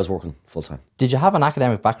 while I was working full-time. Did you have an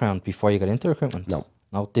academic background before you got into recruitment? No.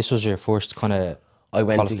 No, this was your first kind of I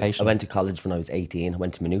went qualification? to college when I was 18. I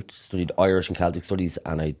went to Maynooth, studied Irish and Celtic studies,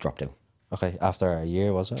 and I dropped out. Okay, after a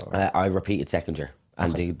year, was it? Or? I repeated second year,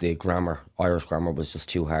 and the grammar, Irish grammar, was just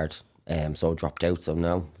too hard. So I dropped out. So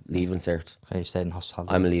now leaving cert. Okay, you stayed in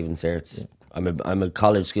hospitality. I'm a leaving cert. Yeah. I'm a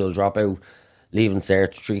college school dropout, leaving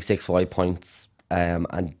cert, 365 points.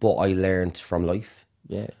 But I learned from life.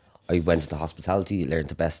 Yeah. I went into hospitality, learned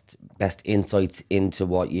the best insights into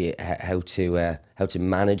what how to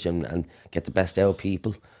manage and get the best out of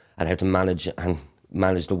people, and how to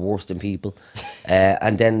manage the worst in people.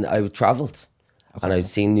 And then I travelled, and I've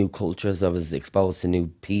seen new cultures. I was exposed to new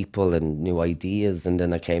people and new ideas, and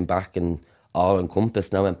then I came back and all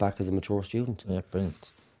encompassed. Now I went back as a mature student. Yeah,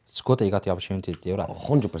 brilliant. It's good that you got the opportunity to do that.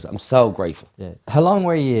 100%. I'm so grateful. Yeah. How long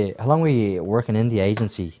were you working in the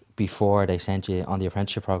agency before they sent you on the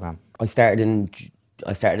apprenticeship program? I started in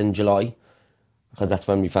July, because that's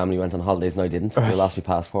when my family went on holidays and I didn't. I lost my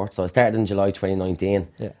passport. So I started in July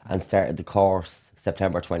 2019 and started the course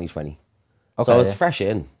September 2020. Okay, so I was fresh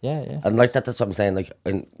in. Yeah, yeah. And like that's what I'm saying. Like,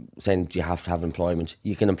 I'm saying you have to have employment.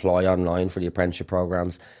 You can apply online for the apprenticeship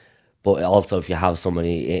programs. But also, if you have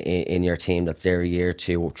somebody in your team that's there a year,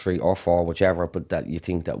 2 or 3 or 4, whichever, but that you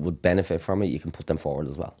think that would benefit from it, you can put them forward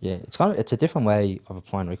as well. Yeah, it's a different way of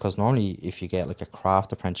applying, because normally if you get like a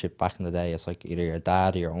craft apprenticeship back in the day, it's like either your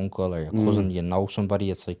dad or your uncle or your cousin, you know somebody.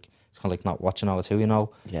 It's kind of like not what you know, it's who you know.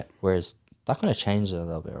 Yeah. Whereas that kind of changed a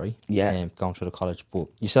little bit, right? Yeah. Going through the college, but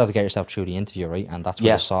you still have to get yourself through the interview, right? And that's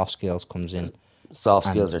where the soft skills comes in. Soft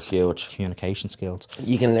skills are huge. Communication skills.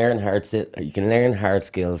 You can learn hard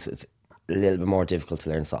skills. It's a little bit more difficult to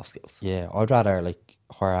learn soft skills. Yeah, I'd rather like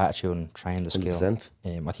higher attitude and train the skill.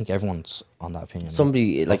 100%. I think everyone's on that opinion.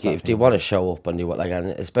 Somebody like if they want to show up and they want, like, and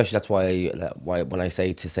especially that's why when I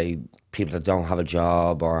say people that don't have a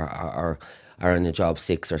job or are in a job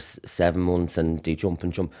 6 or 7 months and they jump,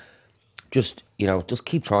 just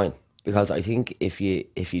keep trying. Because I think if you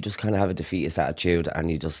just kind of have a defeatist attitude and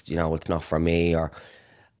you just, it's not for me, or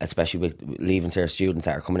especially with leaving cert students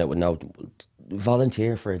that are coming out with no,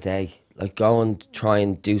 volunteer for a day. Like, go and try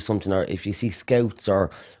and do something, or if you see scouts or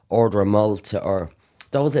order a malt or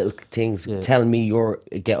those little things, tell me you're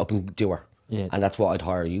a get up and doer. Yeah. And that's what I'd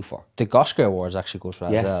hire you for. The Goshka Award is actually good for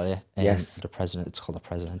that as well, yeah. Yes. It's called the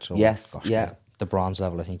presidential. Yes, Goshka. yeah. The bronze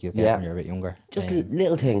level, I think you get when you're a bit younger. Just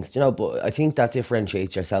little things, but I think that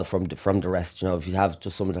differentiates yourself from the rest. If you have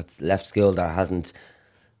just someone that's left school that has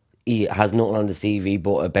nothing on the CV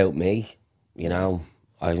but about me,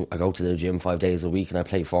 I go to the gym 5 days a week and I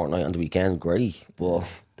play Fortnite on the weekend, great.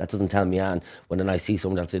 But that doesn't tell me on. When then I see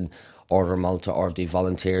someone that's in Order Malta, or they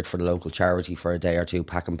volunteered for the local charity for a day or two,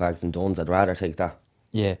 packing bags and duns, I'd rather take that.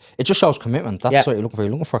 Yeah, it just shows commitment. That's what you're looking for.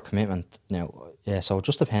 You're looking for commitment now. Yeah, so it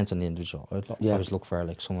just depends on the individual. I always look for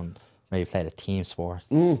like someone maybe played a team sport.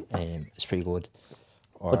 It's pretty good.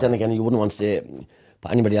 But then again, you wouldn't want to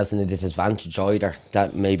put anybody else in a disadvantage either.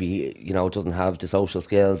 That maybe doesn't have the social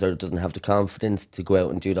skills or doesn't have the confidence to go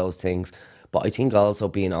out and do those things. But I think also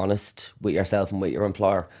being honest with yourself and with your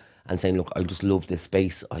employer and saying, look, I just love this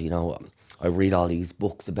space. I read all these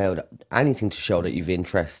books about it. Anything to show that you've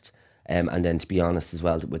interest. And then to be honest as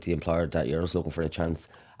well with the employer that you're just looking for a chance.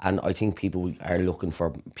 And I think people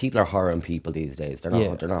are hiring people these days. They're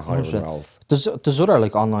not hiring roles. There's other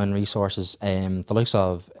like online resources, the likes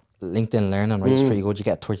of LinkedIn Learning, right? It's pretty good. You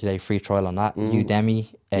get a 30-day free trial on that.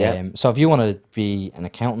 Udemy. So if you want to be an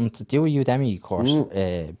accountant, do a Udemy course,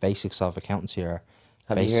 basics of accountancy, or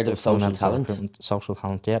have you heard of Social Talent? Social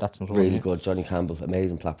Talent, yeah, that's really good. Johnny Campbell,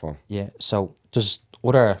 amazing platform. Yeah. So there's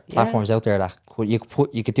other platforms out there that you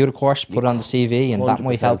could do the course, put it on the CV, and 100%. That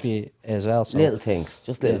might help you as well. So little things,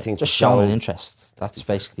 just showing interest. That's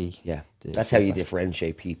basically that's how you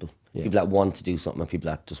differentiate people. People that want to do something and people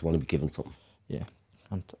that just want to be given something. Yeah.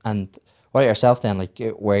 And what about yourself then? Like,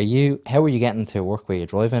 how were you getting to work? Were you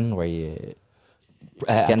driving? Were you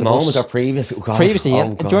at the moment or previous? Previously,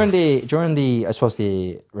 during the I suppose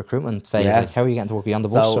the recruitment phase. Like, how were you getting to work? Were you on the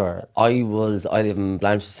bus or? I live in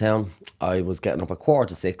Blanchardstown. I was getting up at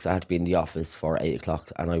 5:45. I had to be in the office for 8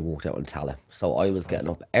 o'clock, and I worked out in Tala. So I was getting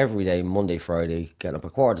up every day, Monday, Friday, getting up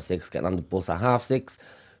at 5:45, getting on the bus at 6:30,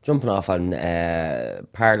 jumping off on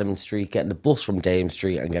Parliament Street, getting the bus from Dame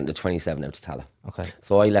Street and getting the 27 out to Tala. Okay.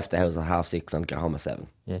 So I left the house at 6:30 and get home at 7.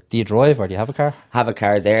 Yeah. Do you drive or do you have a car? Have a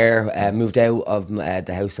car there, moved out of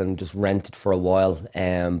the house and just rented for a while,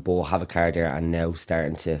 but have a car there, and now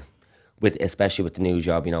starting to, especially with the new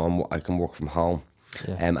job, you know, I can work from home,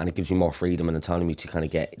 and it gives me more freedom and autonomy to kind of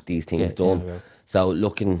get these things done. Yeah. So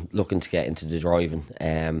looking to get into the driving,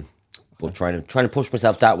 but trying to push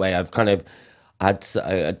myself that way. I've kind of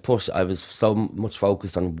I'd push. I was so much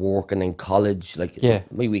focused on work and then college. Like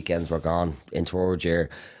my weekends were gone in third year.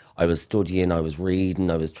 I was studying, I was reading,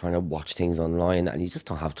 I was trying to watch things online, and you just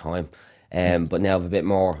don't have time. But now I've a bit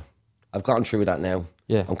more. I've gotten through that now.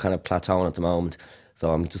 Yeah. I'm kind of plateauing at the moment,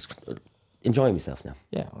 so I'm just enjoying myself now.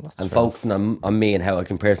 Yeah, well, that's and fair focusing on me and how I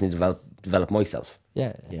can personally develop myself.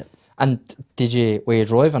 Yeah. Yeah. And were you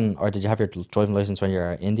driving, or did you have your driving license when you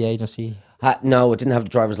were in the agency? No, I didn't have the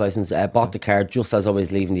driver's license. I bought the car just as I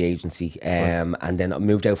was leaving the agency, and then I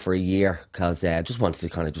moved out for a year because I just wanted to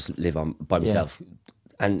kind of just live on by myself.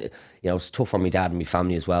 And you know, it's tough for my dad and my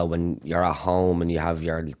family as well when you're at home and you have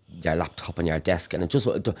your laptop on your desk, and it just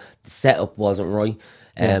the setup wasn't right.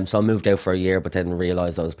 So I moved out for a year, but then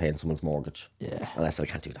realised I was paying someone's mortgage. Yeah, and I said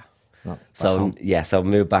I can't do that. No, so so I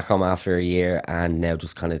moved back home after a year, and now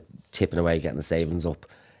just kind of tipping away, getting the savings up,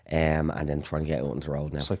 and then trying to get out on the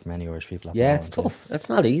road now. It's like many Irish people. It's tough. It's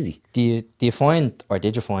not easy. Do you find, or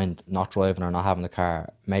did you find, not driving or not having a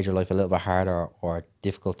car made your life a little bit harder or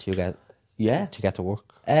difficult to get? To get to work.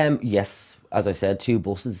 Yes, as I said, 2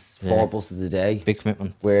 buses, 4 buses a day. Big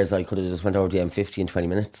commitment. Whereas I could have just went over the M50 in 20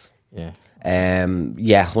 minutes. Yeah.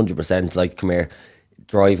 100%. Like, come here,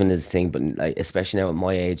 driving is the thing, but like, especially now at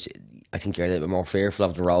my age, I think you're a little bit more fearful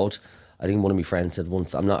of the road. I think one of my friends said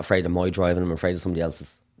once, I'm not afraid of my driving, I'm afraid of somebody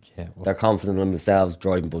else's. Yeah. Well, they're confident in themselves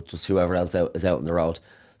driving, but just whoever else is out on the road.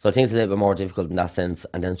 So I think it's a little bit more difficult in that sense.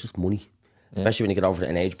 And then it's just money, especially when you get over to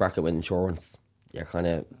an age bracket with insurance. You're kind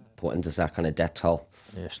of put into that kind of debt toll.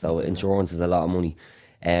 So insurance is a lot of money.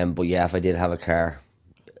 But yeah, if I did have a car,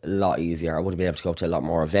 a lot easier. I would have been able to go to a lot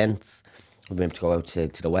more events. I would have been able to go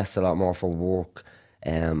out to the west a lot more for work.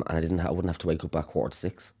 And I wouldn't have to wake up at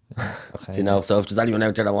 5:45. Okay. You know, so if there's anyone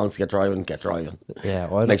out there that wants to get driving. Yeah,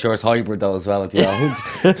 well, make sure it's hybrid though as well. You know,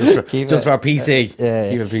 just for PC. Keep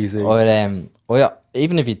it PC.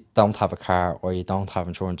 Even if you don't have a car or you don't have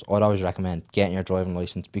insurance, I'd always recommend getting your driving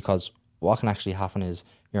license, because what can actually happen is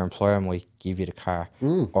your employer might give you the car,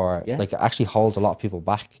 or like it actually holds a lot of people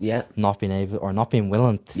back. Not being able or not being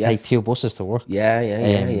willing to take 2 buses to work.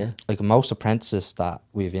 Like most apprentices that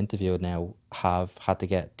we've interviewed now have had to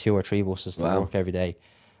get 2 or 3 buses to work every day.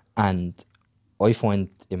 And I find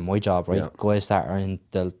in my job, right, guys that are in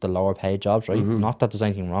the lower paid jobs, right, not that there's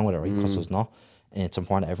anything wrong with it, right, because there's not, and it's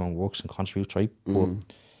important that everyone works and contributes, right, but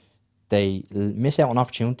they miss out on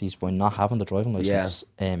opportunities by not having the driving license,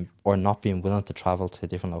 or not being willing to travel to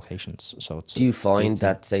different locations. So do you find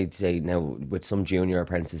that, say now with some junior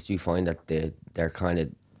apprentices, do you find that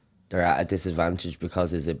they're at a disadvantage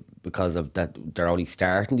because of that they're only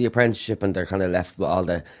starting the apprenticeship and they're kind of left with all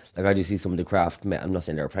the, like, I do see some of the craft, I'm not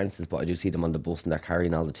saying they're apprentices, but I do see them on the bus and they're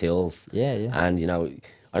carrying all the tools. And you know,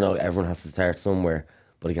 I know everyone has to start somewhere,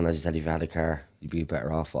 but again, as you said, if you had a car, you'd be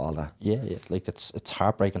better off with all that. Like it's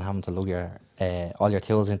heartbreaking having to lug your all your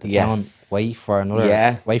tools into town, wait for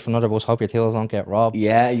another bus, hope your tools don't get robbed,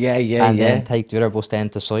 and then take the other bus down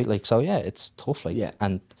to site. Like, so it's tough, like,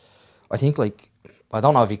 and I think, like, I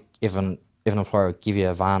don't know if an employer would give you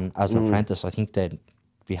a van as an apprentice, I think they'd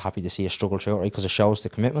be happy to see you struggle through it, right, because it shows the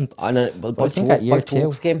commitment. I know, but I think at year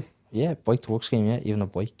 2 scheme, bike to work scheme, even a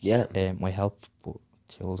bike, might help. But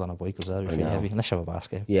tools on a bike as well, really heavy, unless you have a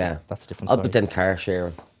basket. That's a different story. But then car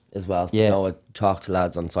sharing as well. You know, I talk to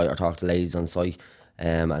lads on site or talk to ladies on site,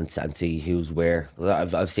 and see who's where.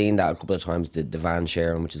 I've seen that a couple of times, the van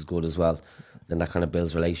sharing, which is good as well. Then that kind of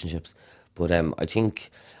builds relationships. But I think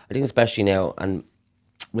especially now, and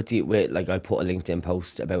with like, I put a LinkedIn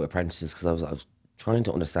post about apprentices because I was trying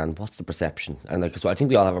to understand what's the perception, and like, so I think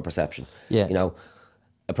we all have a perception. You know,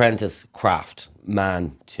 apprentice, craft,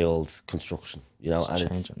 man, tools, construction. You know, and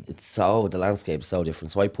it's so, the landscape is so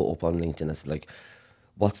different. So I put up on LinkedIn, I said, like,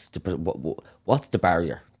 what's the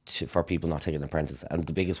barrier for people not taking an apprentice? And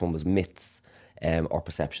the biggest one was myths, or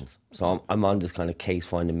perceptions. So I'm on this kind of case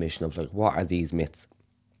finding mission of, like, what are these myths?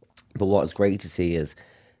 But what is great to see is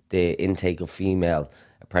the intake of female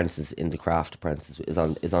apprentices in the craft apprentices is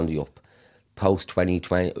on the up. Post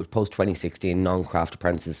 2016, non-craft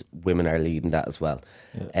apprentices, women are leading that as well.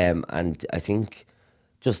 And I think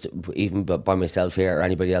just even by myself here or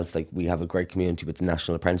anybody else, like we have a great community with the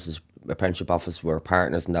National Apprenticeship Office. We're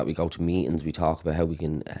partners in that. We go to meetings, we talk about how we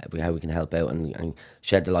can help out and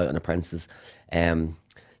shed the light on apprentices.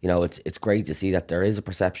 You know, it's great to see that there is a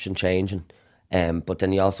perception changing. But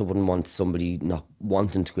then you also wouldn't want somebody not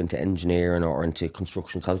wanting to go into engineering or into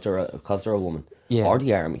construction because they're a woman, or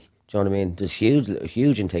the army. Do you know what I mean? There's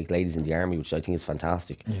huge intake of ladies in the army, which I think is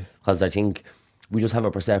fantastic. Because I think we just have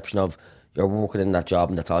a perception of you're working in that job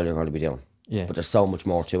and that's all you're going to be doing. Yeah. But there's so much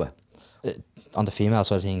more to it. On the female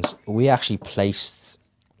side of things, we actually placed,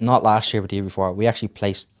 not last year but the year before, we actually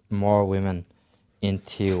placed more women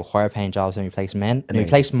into higher paying jobs than we placed men. And we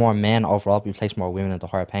placed more men overall, but we placed more women into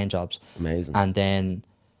higher paying jobs. Amazing. And then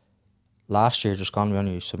last year, just gone, we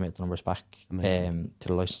only submitted the numbers back to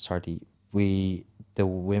the licensed authority. The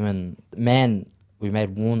men, we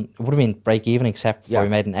made one, it would have been break even except for we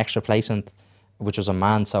made an extra placement, which was a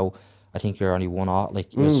man. So I think you're only one off.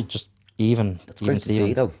 Like, it was just even. That's great to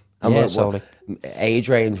see, though. And like age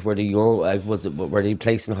range, were they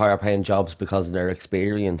placing higher paying jobs because of their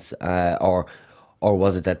experience, or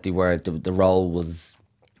was it that the role was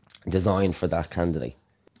designed for that candidate?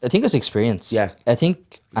 I think it's experience. Yeah, I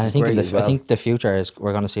think the future is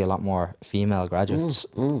we're going to see a lot more female graduates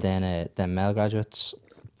than male graduates.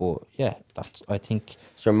 But yeah, I think.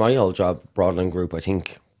 So my old job, Broadland Group, I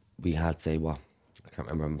think we had I can't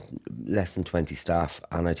remember, less than 20 staff,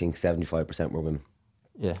 and I think 75% were women.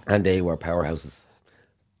 Yeah, and they were powerhouses,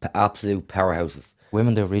 absolute powerhouses.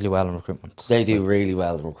 Women do really well in recruitment. They do really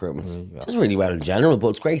well in recruitment. Just really well in general, but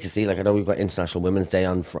it's great to see. Like, I know we've got International Women's Day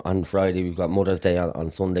on Friday, we've got Mother's Day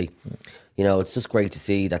on Sunday. You know, it's just great to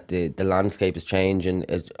see that the landscape is changing.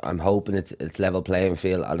 I'm hoping it's level playing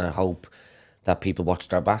field, and I hope that people watch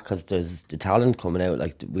their back, because there's the talent coming out.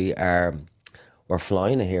 Like, we're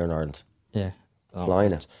flying it here in Ireland. Yeah,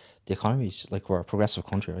 flying it. The economy's like, we're a progressive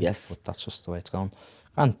country, right? Yes, but that's just the way it's going.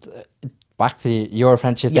 And back to your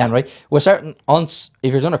apprenticeship then, right? Well, if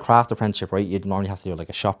you're doing a craft apprenticeship, right, you'd normally have to do like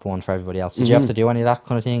a shop run for everybody else. Did you have to do any of that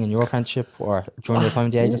kind of thing in your apprenticeship or during your time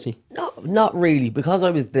in the agency? No, not really, because I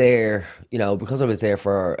was there. You know, because I was there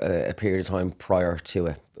for a period of time prior to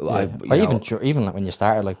it. Yeah. Even like when you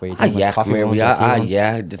started, like, where you doing like coffee runs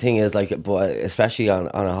yeah. The thing is, like, but especially on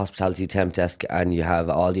a hospitality temp desk, and you have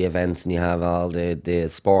all the events and you have all the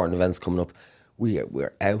sporting events coming up.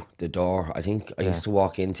 We're out the door. I think I used to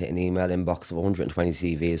walk into an email inbox of 120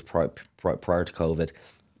 CVs prior to COVID.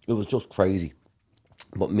 It was just crazy.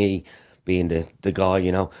 But me being the guy,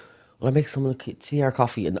 you know, when I make someone tea or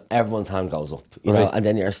coffee, and everyone's hand goes up, you know, and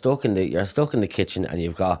then you're stuck in the kitchen, and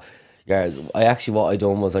you've got. What I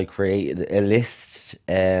done was I created a list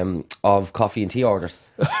of coffee and tea orders.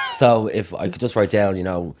 So if I could just write down, you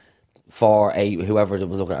know, 4, 8, whoever it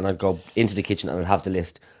was looking, and I'd go into the kitchen and I'd have the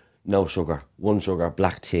list. No sugar, 1 sugar,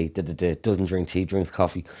 black tea, doesn't drink tea, drinks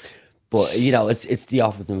coffee. But, you know, it's the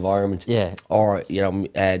office environment. Yeah. Or, you know, my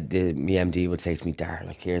MD would say to me, Darragh,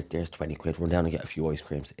 like, there's 20 quid, run down and get a few ice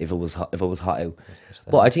creams if it was hot out.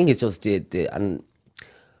 But I think it's just and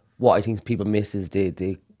what I think people miss is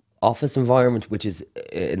the office environment, which is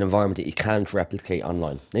an environment that you can't replicate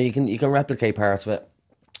online. Now, you can replicate parts of it.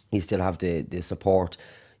 You still have the support.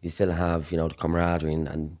 You still have, you know, the camaraderie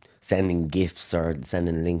and sending gifts or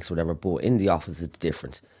sending links, whatever. But in the office, it's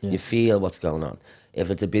different. You feel what's going on. If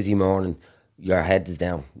it's a busy morning, your head is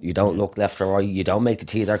down. You don't look left or right. You don't make the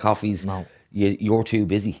teas or coffees. No. You're too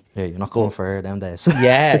busy. Yeah, you're not going for air them days.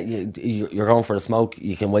 Yeah, you're going for the smoke.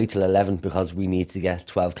 You can wait till 11 because we need to get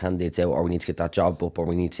 12 candidates out, or we need to get that job up, or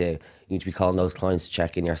we need to be calling those clients to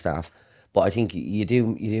check in your staff. But I think you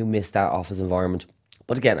do miss that office environment.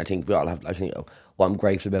 But again, I think we all have, like, you know, what I'm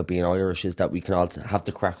grateful about being Irish is that we can all have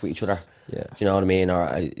the crack with each other. Yeah. Do you know what I mean?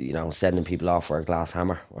 Or, you know, sending people off for a glass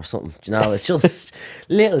hammer or something. Do you know, it's just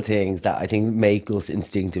little things that I think make us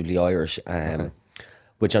instinctively Irish.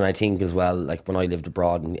 Which, and I think as well, like, when I lived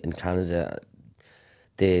abroad in Canada,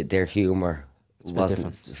 their humour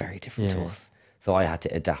wasn't very different to us. So I had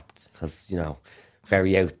to adapt because, you know,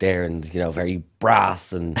 very out there and, you know, very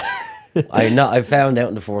brass and... I found out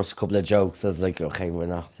in the first couple of jokes, I was like, okay, we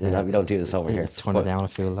don't do this over here. Tone it down a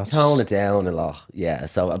few. Tone it down a lot, yeah.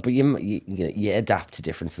 So, but you adapt to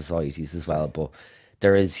different societies as well. But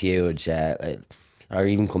there is huge. Or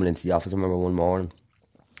even coming into the office, I remember one morning,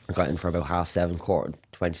 I got in for about 7:30,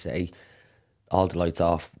 7:20 to 8. All the lights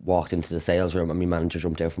off. Walked into the sales room, and my manager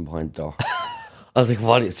jumped out from behind the door. I was like,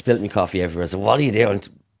 "What?" Spilt me coffee everywhere. So, what are you doing?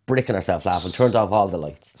 bricking ourselves laughing, turned off all the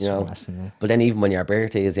lights, you know. But then even when your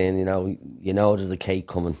birthday is in, you know there's a cake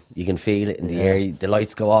coming. You can feel it in the air. The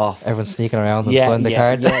lights go off. Everyone's sneaking around and signing the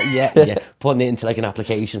card. Yeah. Putting it into like an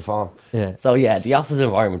application form. Yeah. So yeah, the office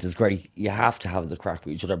environment is great. You have to have the crack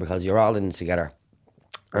with each other because you're all in it together.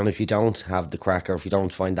 And if you don't have the crack, or if you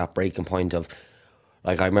don't find that breaking point of,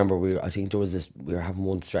 like I remember we were having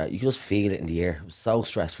one stress. You could just feel it in the air. It was so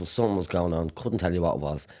stressful. Something was going on. Couldn't tell you what it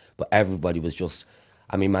was, but everybody was just.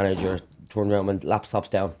 I mean, manager turned around, went, laptops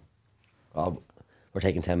down. Oh, we're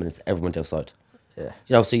taking 10 minutes. Everyone outside. Yeah.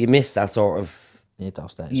 You know, so you miss that sort of. You need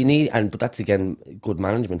those days. You need, but that's again good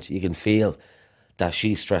management. You can feel that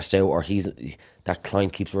she's stressed out, or that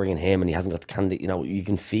client keeps ringing him and he hasn't got the candidate. You know, you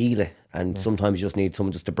can feel it, and sometimes you just need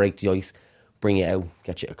someone just to break the ice, bring it out,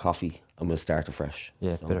 get you a coffee, and we'll start afresh.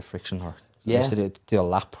 Yeah, a bit of friction, or yeah, just to do a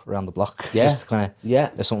lap around the block. Yeah, just kind of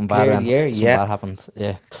if something bad bad happened.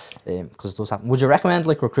 Yeah, because it does happen. Would you recommend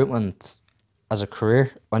like recruitment as a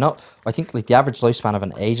career? Why not? I think like the average lifespan of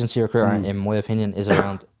an agency recruiter, in my opinion, is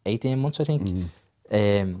around 18 months. I think.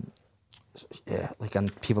 Yeah, like,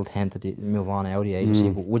 and people tend to move on out of the agency.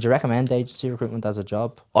 But would you recommend agency recruitment as a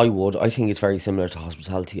job? I would. I think it's very similar to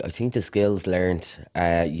hospitality. I think the skills learned,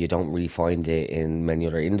 you don't really find it in many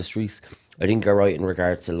other industries. I think you're right in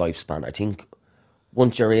regards to lifespan. I think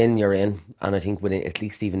once you're in, and I think within at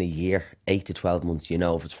least even a year, 8 to 12 months, you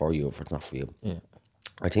know if it's for you or if it's not for you. Yeah.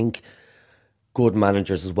 I think good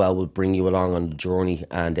managers as well will bring you along on the journey,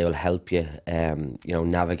 and they will help you,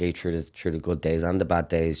 navigate through the good days and the bad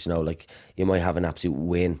days. You know, like you might have an absolute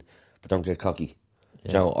win, but don't get cocky. Yeah.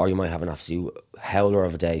 You know, or you might have an absolute howler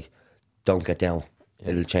of a day. Don't get down.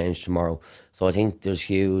 Yeah. It'll change tomorrow. So I think there's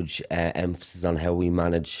huge emphasis on how we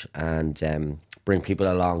manage and bring people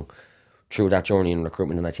along through that journey in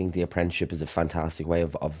recruitment. And I think the apprenticeship is a fantastic way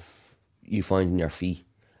of you finding your feet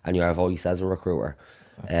and your voice as a recruiter.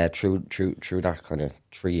 Through that kind of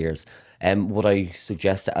 3 years. Would I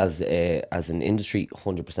suggest as an industry?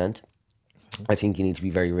 100%. I think you need to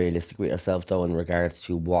be very realistic with yourself though in regards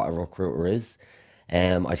to what a recruiter is.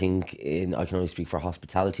 I think I can only speak for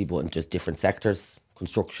hospitality, but in just different sectors,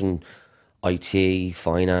 construction, IT,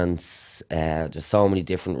 finance, there's so many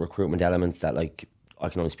different recruitment elements that, like, I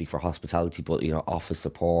can only speak for hospitality, but office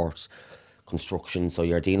support, construction, so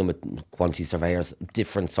you're dealing with quantity surveyors,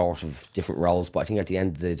 different roles. But I think at the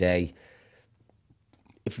end of the day,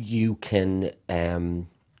 if you can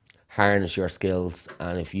harness your skills,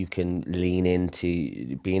 and if you can lean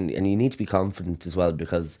into being, and you need to be confident as well,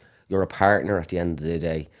 because you're a partner at the end of the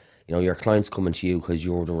day. Your client's coming to you because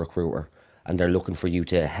you're the recruiter and they're looking for you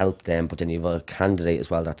to help them, but then you have a candidate as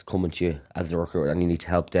well that's coming to you as the recruiter and you need to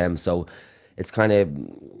help them. So it's kind of,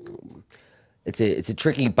 it's a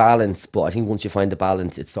tricky balance, but I think once you find the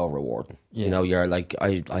balance, it's so rewarding. Yeah. You're like,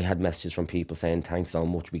 I had messages from people saying, thanks so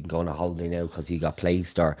much, we can go on a holiday now because he got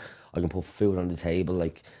placed, or I can put food on the table.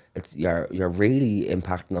 Like, you're really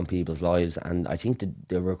impacting on people's lives. And I think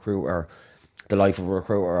the recruiter, the life of a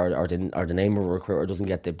recruiter, or the name of a recruiter doesn't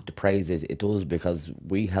get the praise it does, because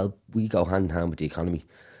we go hand in hand with the economy.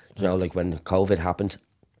 Like when COVID happened,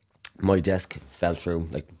 my desk fell through,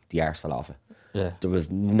 like the arse fell off it. Yeah. There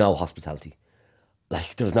was no hospitality.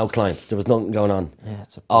 Like, there was no clients, there was nothing going on. Yeah,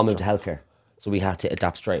 all moved to healthcare. So we had to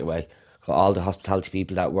adapt straight away. Got all the hospitality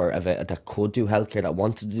people that could do healthcare, that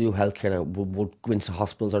wanted to do healthcare, that would go into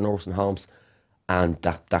hospitals or nursing homes, and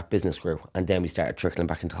that business grew. And then we started trickling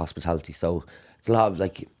back into hospitality. So it's a lot of,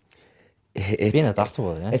 like, it's being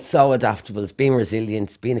adaptable. Yeah, it's so adaptable. It's being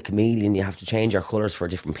resilient. It's being a chameleon. You have to change your colours for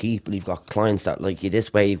different people. You've got clients that like you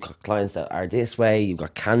this way. You've got clients that are this way. You've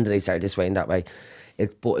got candidates that are this way and that way.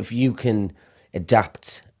 But if you can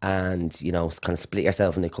adapt and kind of split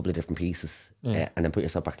yourself into a couple of different pieces, and then put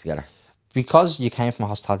yourself back together. Because you came from a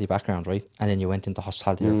hospitality background, right, and then you went into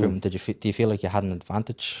hospitality recruitment, do you feel like you had an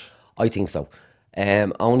advantage? I think so.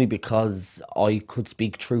 Only because I could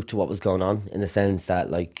speak truth to what was going on, in the sense that,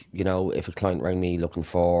 like, if a client rang me looking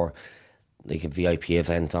for like a VIP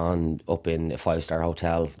event up in a 5-star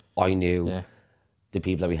hotel, I knew the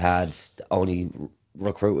people that we had only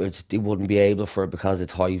recruited, they wouldn't be able for it because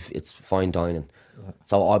it's fine dining. Yeah.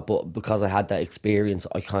 So but because I had that experience,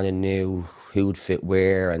 I kind of knew who would fit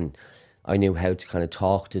where, and I knew how to kind of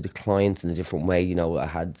talk to the clients in a different way. I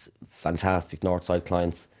had fantastic Northside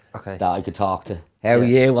clients that I could talk to. How are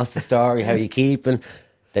you? What's the story? How are you keeping?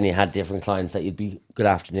 Then you had different clients that you'd be, good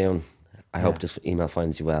afternoon. I hope this email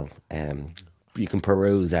finds you well. You can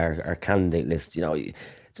peruse our candidate list.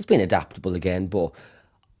 Just being adaptable again. But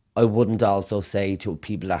I wouldn't also say to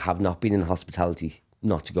people that have not been in hospitality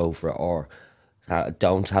not to go for it, or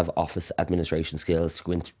don't have office administration skills to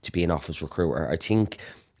go into to be an office recruiter. I think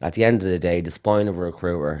At the end of the day, the spine of a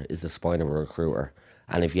recruiter is the spine of a recruiter.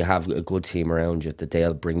 And if you have a good team around you, that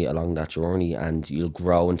they'll bring you along that journey and you'll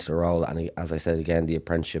grow into the role. And as I said again, the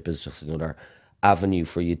apprenticeship is just another avenue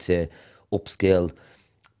for you to upskill,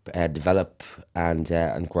 develop, and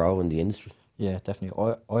grow in the industry. Yeah,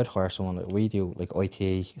 definitely. I'd hire someone like we do, like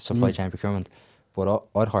IT, supply chain procurement, but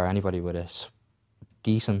I'd hire anybody with a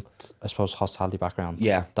decent, I suppose, hospitality background.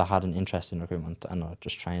 Yeah. That had an interest in recruitment, and I'd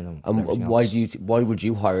just train them. And why would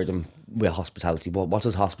you hire them with hospitality? What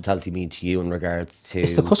does hospitality mean to you in regards to?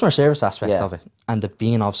 It's the customer service aspect Yeah. of it, and the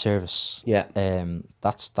being of service. Yeah.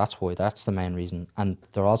 That's why. That's the main reason, and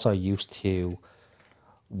they're also used to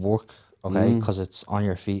work. Okay, because it's on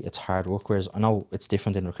your feet, it's hard work. Whereas I know it's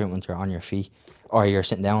different in recruitment. You're on your feet, or you're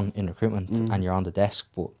sitting down in recruitment and you're on the desk.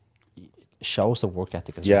 But it shows the work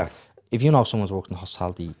ethic as well. If you know someone's worked in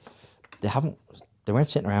hospitality, they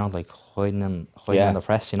weren't sitting around like hiding in the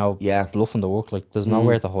press. You know, bluffing the work. Like there's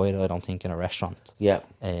nowhere to hide. I don't think in a restaurant. Yeah.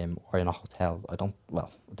 Or in a hotel. I don't.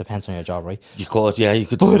 Well, it depends on your job, right? You could, you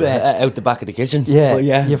could But, out the back of the kitchen. Yeah,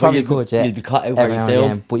 But you probably could. Yeah, You'd be caught out every by now and yourself.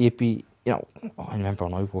 then, but you'd be. You know, I remember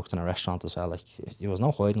when I worked in a restaurant as well. Like there was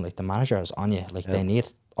no hiding. Like the manager is on you. Like they need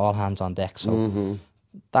all hands on deck. So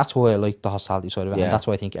that's why I like the hospitality side of it, and that's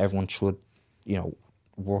why I think everyone should, you know,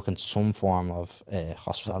 work in some form of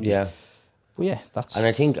hospitality. Yeah. But yeah, that's. And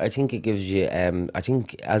I think it gives you. I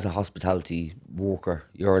think as a hospitality worker,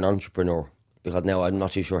 you're an entrepreneur, because now I'm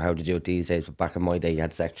not too sure how to do it these days. But back in my day, you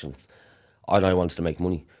had sections, and I wanted to make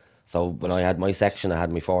money. So when I had my section, I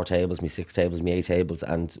had my 4 tables, my 6 tables, my 8 tables,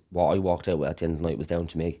 and what I walked out with at the end of the night was down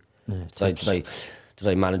to me. Did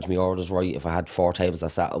I manage my orders right? If I had 4 tables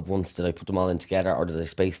that sat at once, did I put them all in together, or did I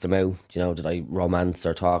space them out? You know, did I romance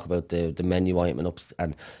or talk about the menu item and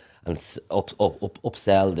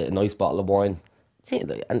upsell the nice bottle of wine?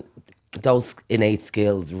 And those innate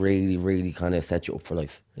skills really, really kind of set you up for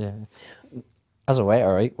life. Yeah. As a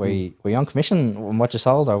waiter, right? Were you on commission on what you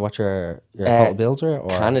sold, or what your total bills were? Or?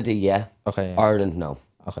 Canada, yeah. Okay. Yeah. Ireland, no.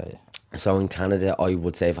 Okay. So in Canada, I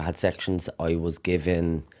would say if I had sections, I was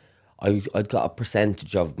given, I'd got a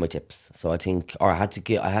percentage of my tips. So I think, or I had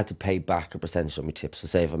to pay back a percentage of my tips. So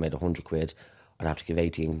say if I made 100 quid, I'd have to give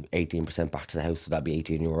 18% back to the house, so that'd be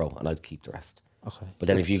 €18, and I'd keep the rest. Okay. But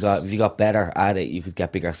then if you got better at it, you could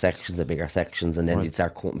get bigger sections, and then you'd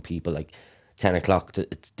start cutting people like 10 o'clock,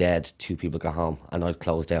 it's dead, 2 people go home, and I'd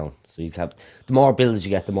close down. So you'd have, the more bills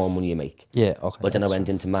you get, the more money you make. Yeah, okay. But then I went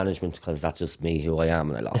into management, because that's just me, who I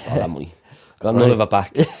am, and I lost all that money. Got none of it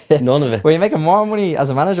back. None of it. Were you making more money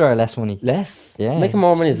as a manager or less money? Less. Yeah. Making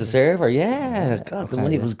more money as a server, yeah. God, the okay,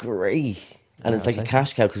 money yeah. was great. And it's like a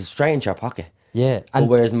cash cow, because it's straight into your pocket. Yeah. But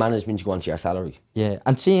whereas management, you go onto your salary. Yeah,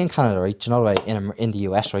 and see in Canada, right? Do you know, right? In the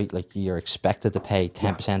US, right? Like you're expected to pay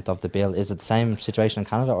 10% of the bill. Is it the same situation in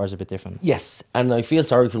Canada, or is it a bit different? Yes, and I feel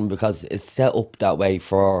sorry for them, because it's set up that way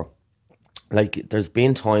for, like, there's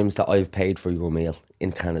been times that I've paid for your meal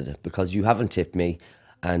in Canada because you haven't tipped me,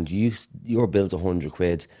 and your bill's 100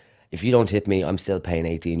 quid. If you don't tip me, I'm still paying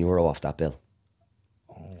 €18 off that bill.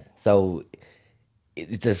 So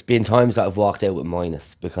there's been times that I've walked out with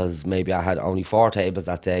minus, because maybe I had only 4 tables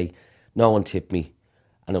that day, no one tipped me,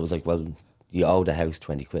 and it was like, well, you owe the house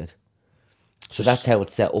 20 quid. So that's how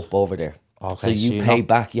it's set up over there. Okay, so you pay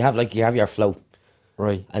back. You have your float,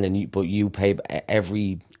 right? And then you pay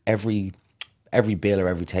every bill or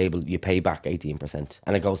every table, you pay back 18%,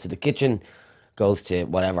 and it goes to the kitchen, goes to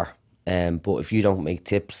whatever. But if you don't make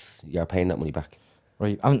tips, you're paying that money back.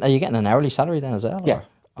 Right. Are you getting an hourly salary then as well? Yeah.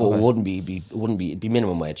 Or? But it wouldn't be it'd be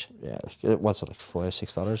minimum wage. Yeah. What's it, like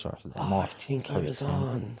 $5-6 or more? I think I was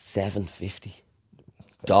on $7.50.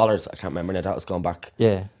 Dollars, I can't remember now. That was going back.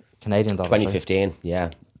 Yeah, Canadian dollars. 2015. Right?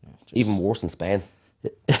 Yeah. Even worse in Spain.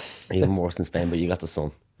 But you got the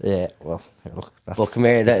sun. Yeah, well, look, that's... But come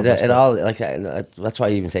here, it all, like, that's why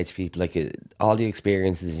I even say to people, like, all the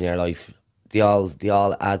experiences in your life, they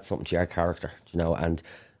all add something to your character, you know, and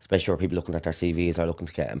especially for people looking at their CVs or looking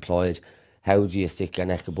to get employed. How do you stick your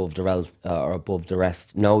neck above the rest, or above the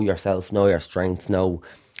rest? Know yourself, know your strengths,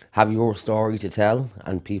 have your story to tell,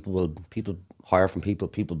 and people hire from people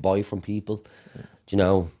buy from people. Yeah. Do you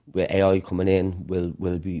know, with AI coming in, will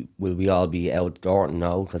we all be outdoor?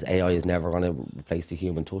 No, because AI is never going to replace the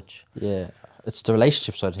human touch. Yeah, it's the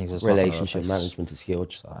relationship side of things. Relationship management is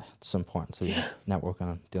huge. So it's important to be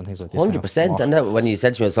networking and doing things like this. 100%. And that, when you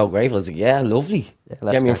said to me, I was so grateful. I was like, yeah, lovely.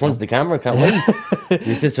 Yeah, get me in front of the camera, can't wait.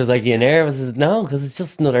 Your sister was like, are you nervous? I said, no, because it's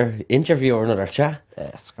just another interview or another chat.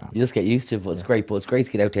 Yeah, it's grand. You just get used to it, but it's great. But it's great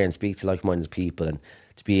to get out there and speak to like-minded people, and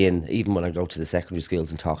to be in, even when I go to the secondary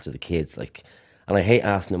schools and talk to the kids, like, and I hate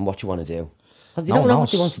asking them what you want to do, because they don't know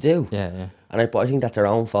what they want to do. Yeah. But I think that's their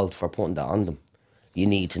own fault for putting that on them. you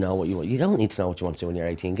need to know what you want. You don't need to know what you want to do when you're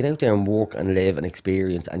 18. Get out there and work and live and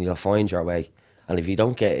experience, and you'll find your way. And if you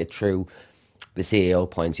don't get it through the CAO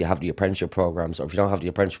points, you have the apprenticeship programs, or if you don't have the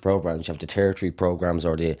apprenticeship programs, you have the territory programs,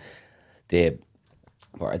 or the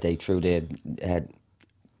what are they through the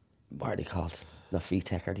what are they called? Not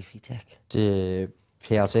VTech, are they VTech? The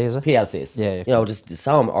PLC, is it? PLCs. Yeah. You know, just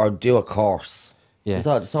some, or do a course. Yeah.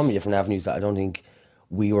 There's so many different avenues that I don't think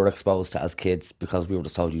we were exposed to as kids, because we were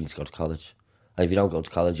just told you need to go to college. And if you don't go to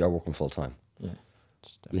college, you're working full time. Yeah.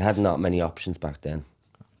 We had not many options back then.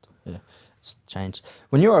 Yeah. It's changed.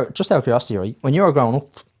 When you were, just out of curiosity, right? When you were growing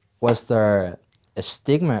up, was there a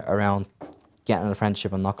stigma around getting an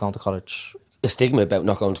apprenticeship and not going to college? The stigma about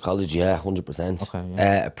not going to college, yeah, 100%. Okay,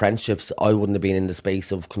 yeah. Apprenticeships, I wouldn't have been in the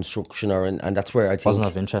space of construction, and that's where I think... Wasn't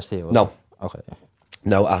of interest to you? Was No. it? Okay. Yeah.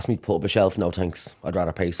 No, ask me to put up a shelf, no thanks. I'd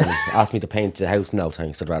rather pay someone. Ask me to paint the house, no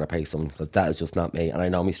thanks. I'd rather pay someone, because that is just not me, and I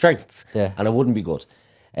know my strengths. Yeah. And I wouldn't be good.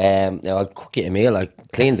 Now I'd cook you a meal, I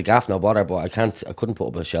clean the gaff, no bother, but I couldn't put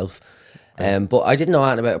up a shelf. But I didn't know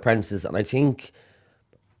anything about apprentices, and I think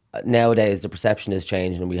nowadays the perception is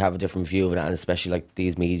changing, and we have a different view of it, and especially like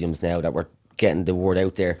these mediums now that we're getting the word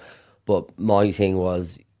out there. But my thing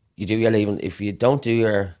was, you do your leaving. If you don't do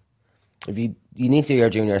your, you need to do your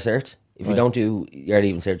junior cert. If you don't do your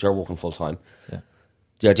leaving cert, you're working full time. Yeah.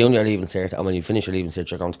 You're doing your leaving cert, and when you finish your leaving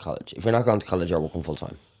cert, you're going to college. If you're not going to college, you're working full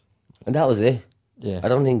time, and that was it. Yeah. I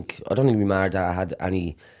don't think my dad had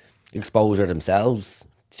any exposure themselves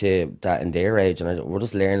to that in their age, and we're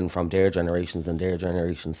just learning from their generations and their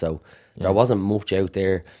generation. So there wasn't much out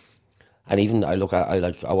there. And even I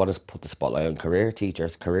want to put the spotlight on career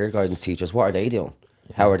teachers, career guidance teachers. What are they doing?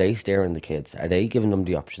 Yeah. How are they steering the kids? Are they giving them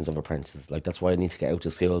the options of apprentices? Like, that's why I need to get out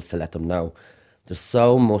to schools to let them know there's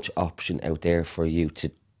so much option out there for you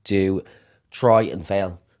to do. Try and fail,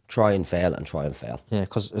 and try and fail. Yeah,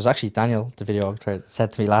 because it was actually Daniel, the videographer,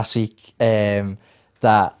 said to me last week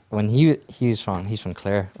that when he's from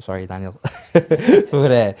Clare. Sorry, Daniel,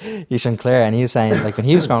 but he's from Clare, and he was saying, like, when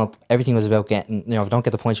he was growing up, everything was about getting, if you don't get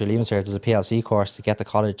the points you're leaving cert, there's a PLC course to get to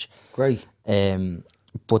college. Great.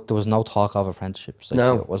 But there was no talk of apprenticeships. Like,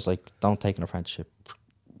 No. it was like, don't take an apprenticeship.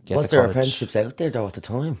 Was there apprenticeships out there though at the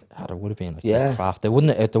time? Yeah, there would have been, like, craft. There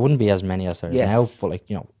wouldn't be as many as there is now, but like,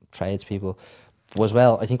 tradespeople. But as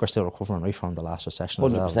well, I think we're still recovering right from the last recession 100%.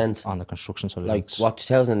 as well on the construction side of Like, things.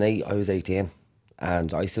 2008, I was 18,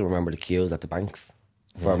 and I still remember the queues at the banks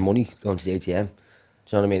for money going to the ATM. Do you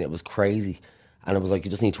know what I mean? It was crazy. And it was like,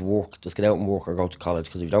 you just need to work, just get out and work, or go to college,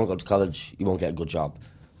 because if you don't go to college, you won't get a good job,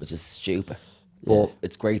 which is stupid. But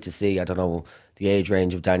it's great to see, I don't know, the age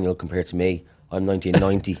range of Daniel compared to me. I'm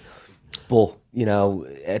 1990. But,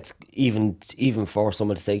 it's even for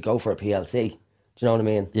someone to say, go for a PLC. Do you know what I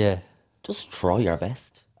mean? Yeah. Just try your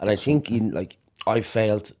best. And I think, I've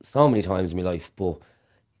failed so many times in my life, but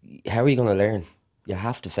how are you going to learn? You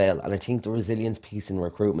have to fail. And I think the resilience piece in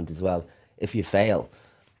recruitment as well, if you fail,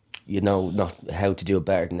 you know not how to do it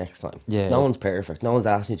better the next time. Yeah. No one's perfect. No one's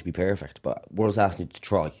asking you to be perfect, but we're just asking you to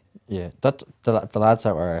try. Yeah. That the lads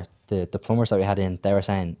that were, the plumbers that we had in, they were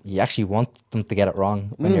saying you actually want them to get it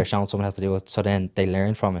wrong when you're showing someone how to do it, so then they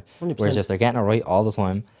learn from it. 100%. Whereas if they're getting it right all the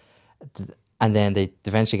time, and then they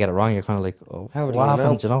eventually get it wrong, you're kind of like, oh, what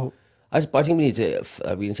happened? You know? I think we need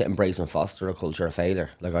to embrace and foster a culture of failure.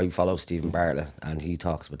 Like, I follow Stephen Bartlett, and he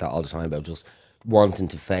talks about that all the time, about just wanting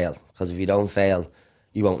to fail. Because if you don't fail,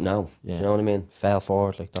 you won't know. Yeah. Do you know what I mean? Fail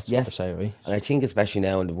forward, like, that's what they say, right? And I think especially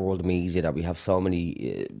now in the world of media, that we have so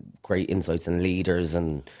many great insights and leaders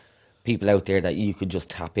and people out there that you could just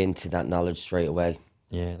tap into that knowledge straight away.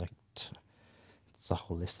 Yeah, like, it's a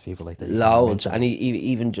whole list of people like that. Loads, and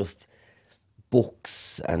even just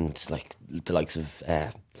books, and like the likes of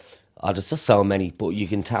there's just so many, but you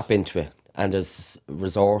can tap into it, and there's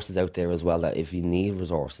resources out there as well, that if you need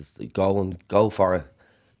resources, go for it,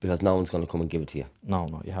 because no one's going to come and give it to you.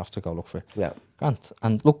 No, you have to go look for it. Yeah. Grant.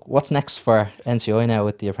 And look, what's next for NCI now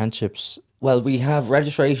with the apprenticeships? Well, we have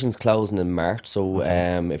registrations closing in March, so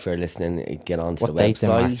if you're listening, get onto the date in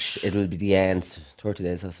website. March? It'll be the end, 30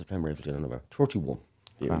 days of September, if you don't know, 31.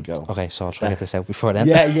 Here we go. Okay, so I'll try to get this out before then.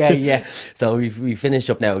 Yeah. So we finish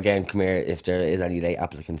up now again. Come here, if there is any late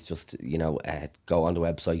applicants, just go on the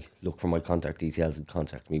website, look for my contact details, and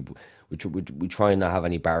contact me. We try and not have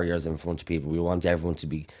any barriers in front of people. We want everyone to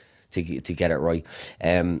get it right.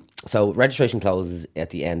 So registration closes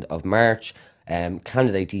at the end of March.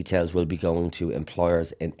 Candidate details will be going to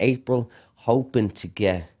employers in April, hoping to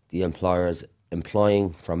get the employers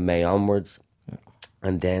employing from May onwards,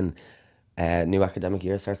 and then new academic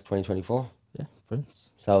year starts 2024. Yeah, brilliant.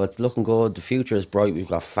 So it's looking good. The future is bright. We've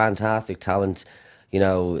got fantastic talent. You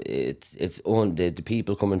know, it's on the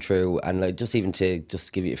people coming through, and like just even to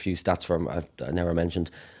just give you a few stats from I never mentioned,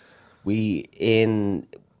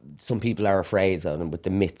 some people are afraid with the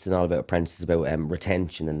myths and all about apprentices about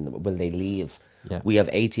retention and will they leave. Yeah. We have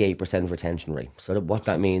 88% retention rate. So what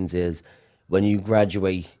that means is when you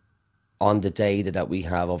graduate, on the data that we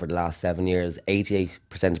have over the last 7 years, 88%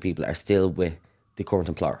 of people are still with the current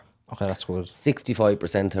employer. Okay, that's good.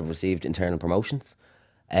 65% have received internal promotions.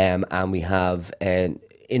 And we have in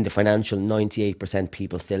the financial, 98%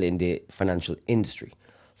 people still in the financial industry.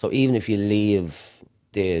 So even if you leave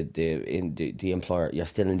the employer, you're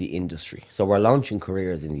still in the industry. So we're launching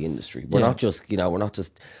careers in the industry. We're not just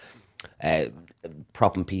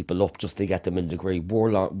propping people up just to get them a degree.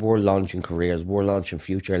 We're launching careers. We're launching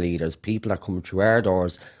future leaders. People that come through our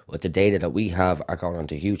doors with the data that we have are going on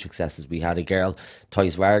to huge successes. We had a girl,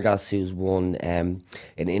 Thais Vargas, who's won an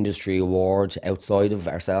industry award outside of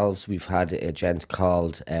ourselves. We've had a gent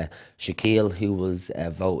called Shaquille, who was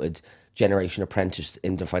voted Generation Apprentice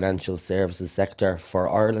in the financial services sector for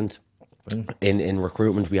Ireland. In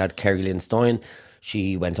recruitment, we had Kerry Lynn Stein.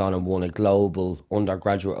 She went on and won a global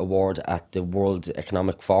undergraduate award at the World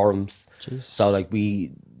Economic Forums. Jeez. So like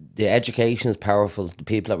the education is powerful. The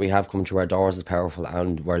people that we have coming through our doors is powerful,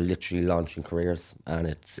 and we're literally launching careers, and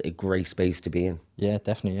it's a great space to be in. Yeah,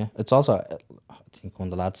 definitely. Yeah, it's also, I think one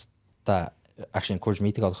of the lads that actually encouraged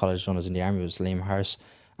me to go to college when I was in the army was Liam Harris,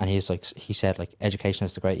 and he said like education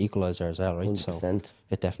is the great equalizer as well, right? 100%. So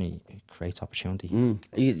it definitely creates opportunity.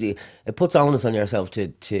 It puts onus on yourself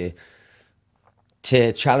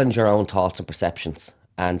to challenge your own thoughts and perceptions,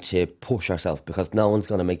 and to push yourself, because no one's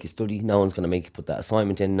going to make you study, no one's going to make you put that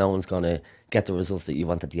assignment in, no one's going to get the results that you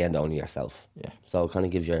want at the end, only yourself. Yeah. So it kind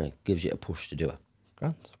of gives you a push to do it.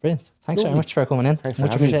 Grand. Brilliant. Thanks Lovely. very much for coming in. Thanks for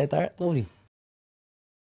Much having me. appreciated, Darragh. Lovely.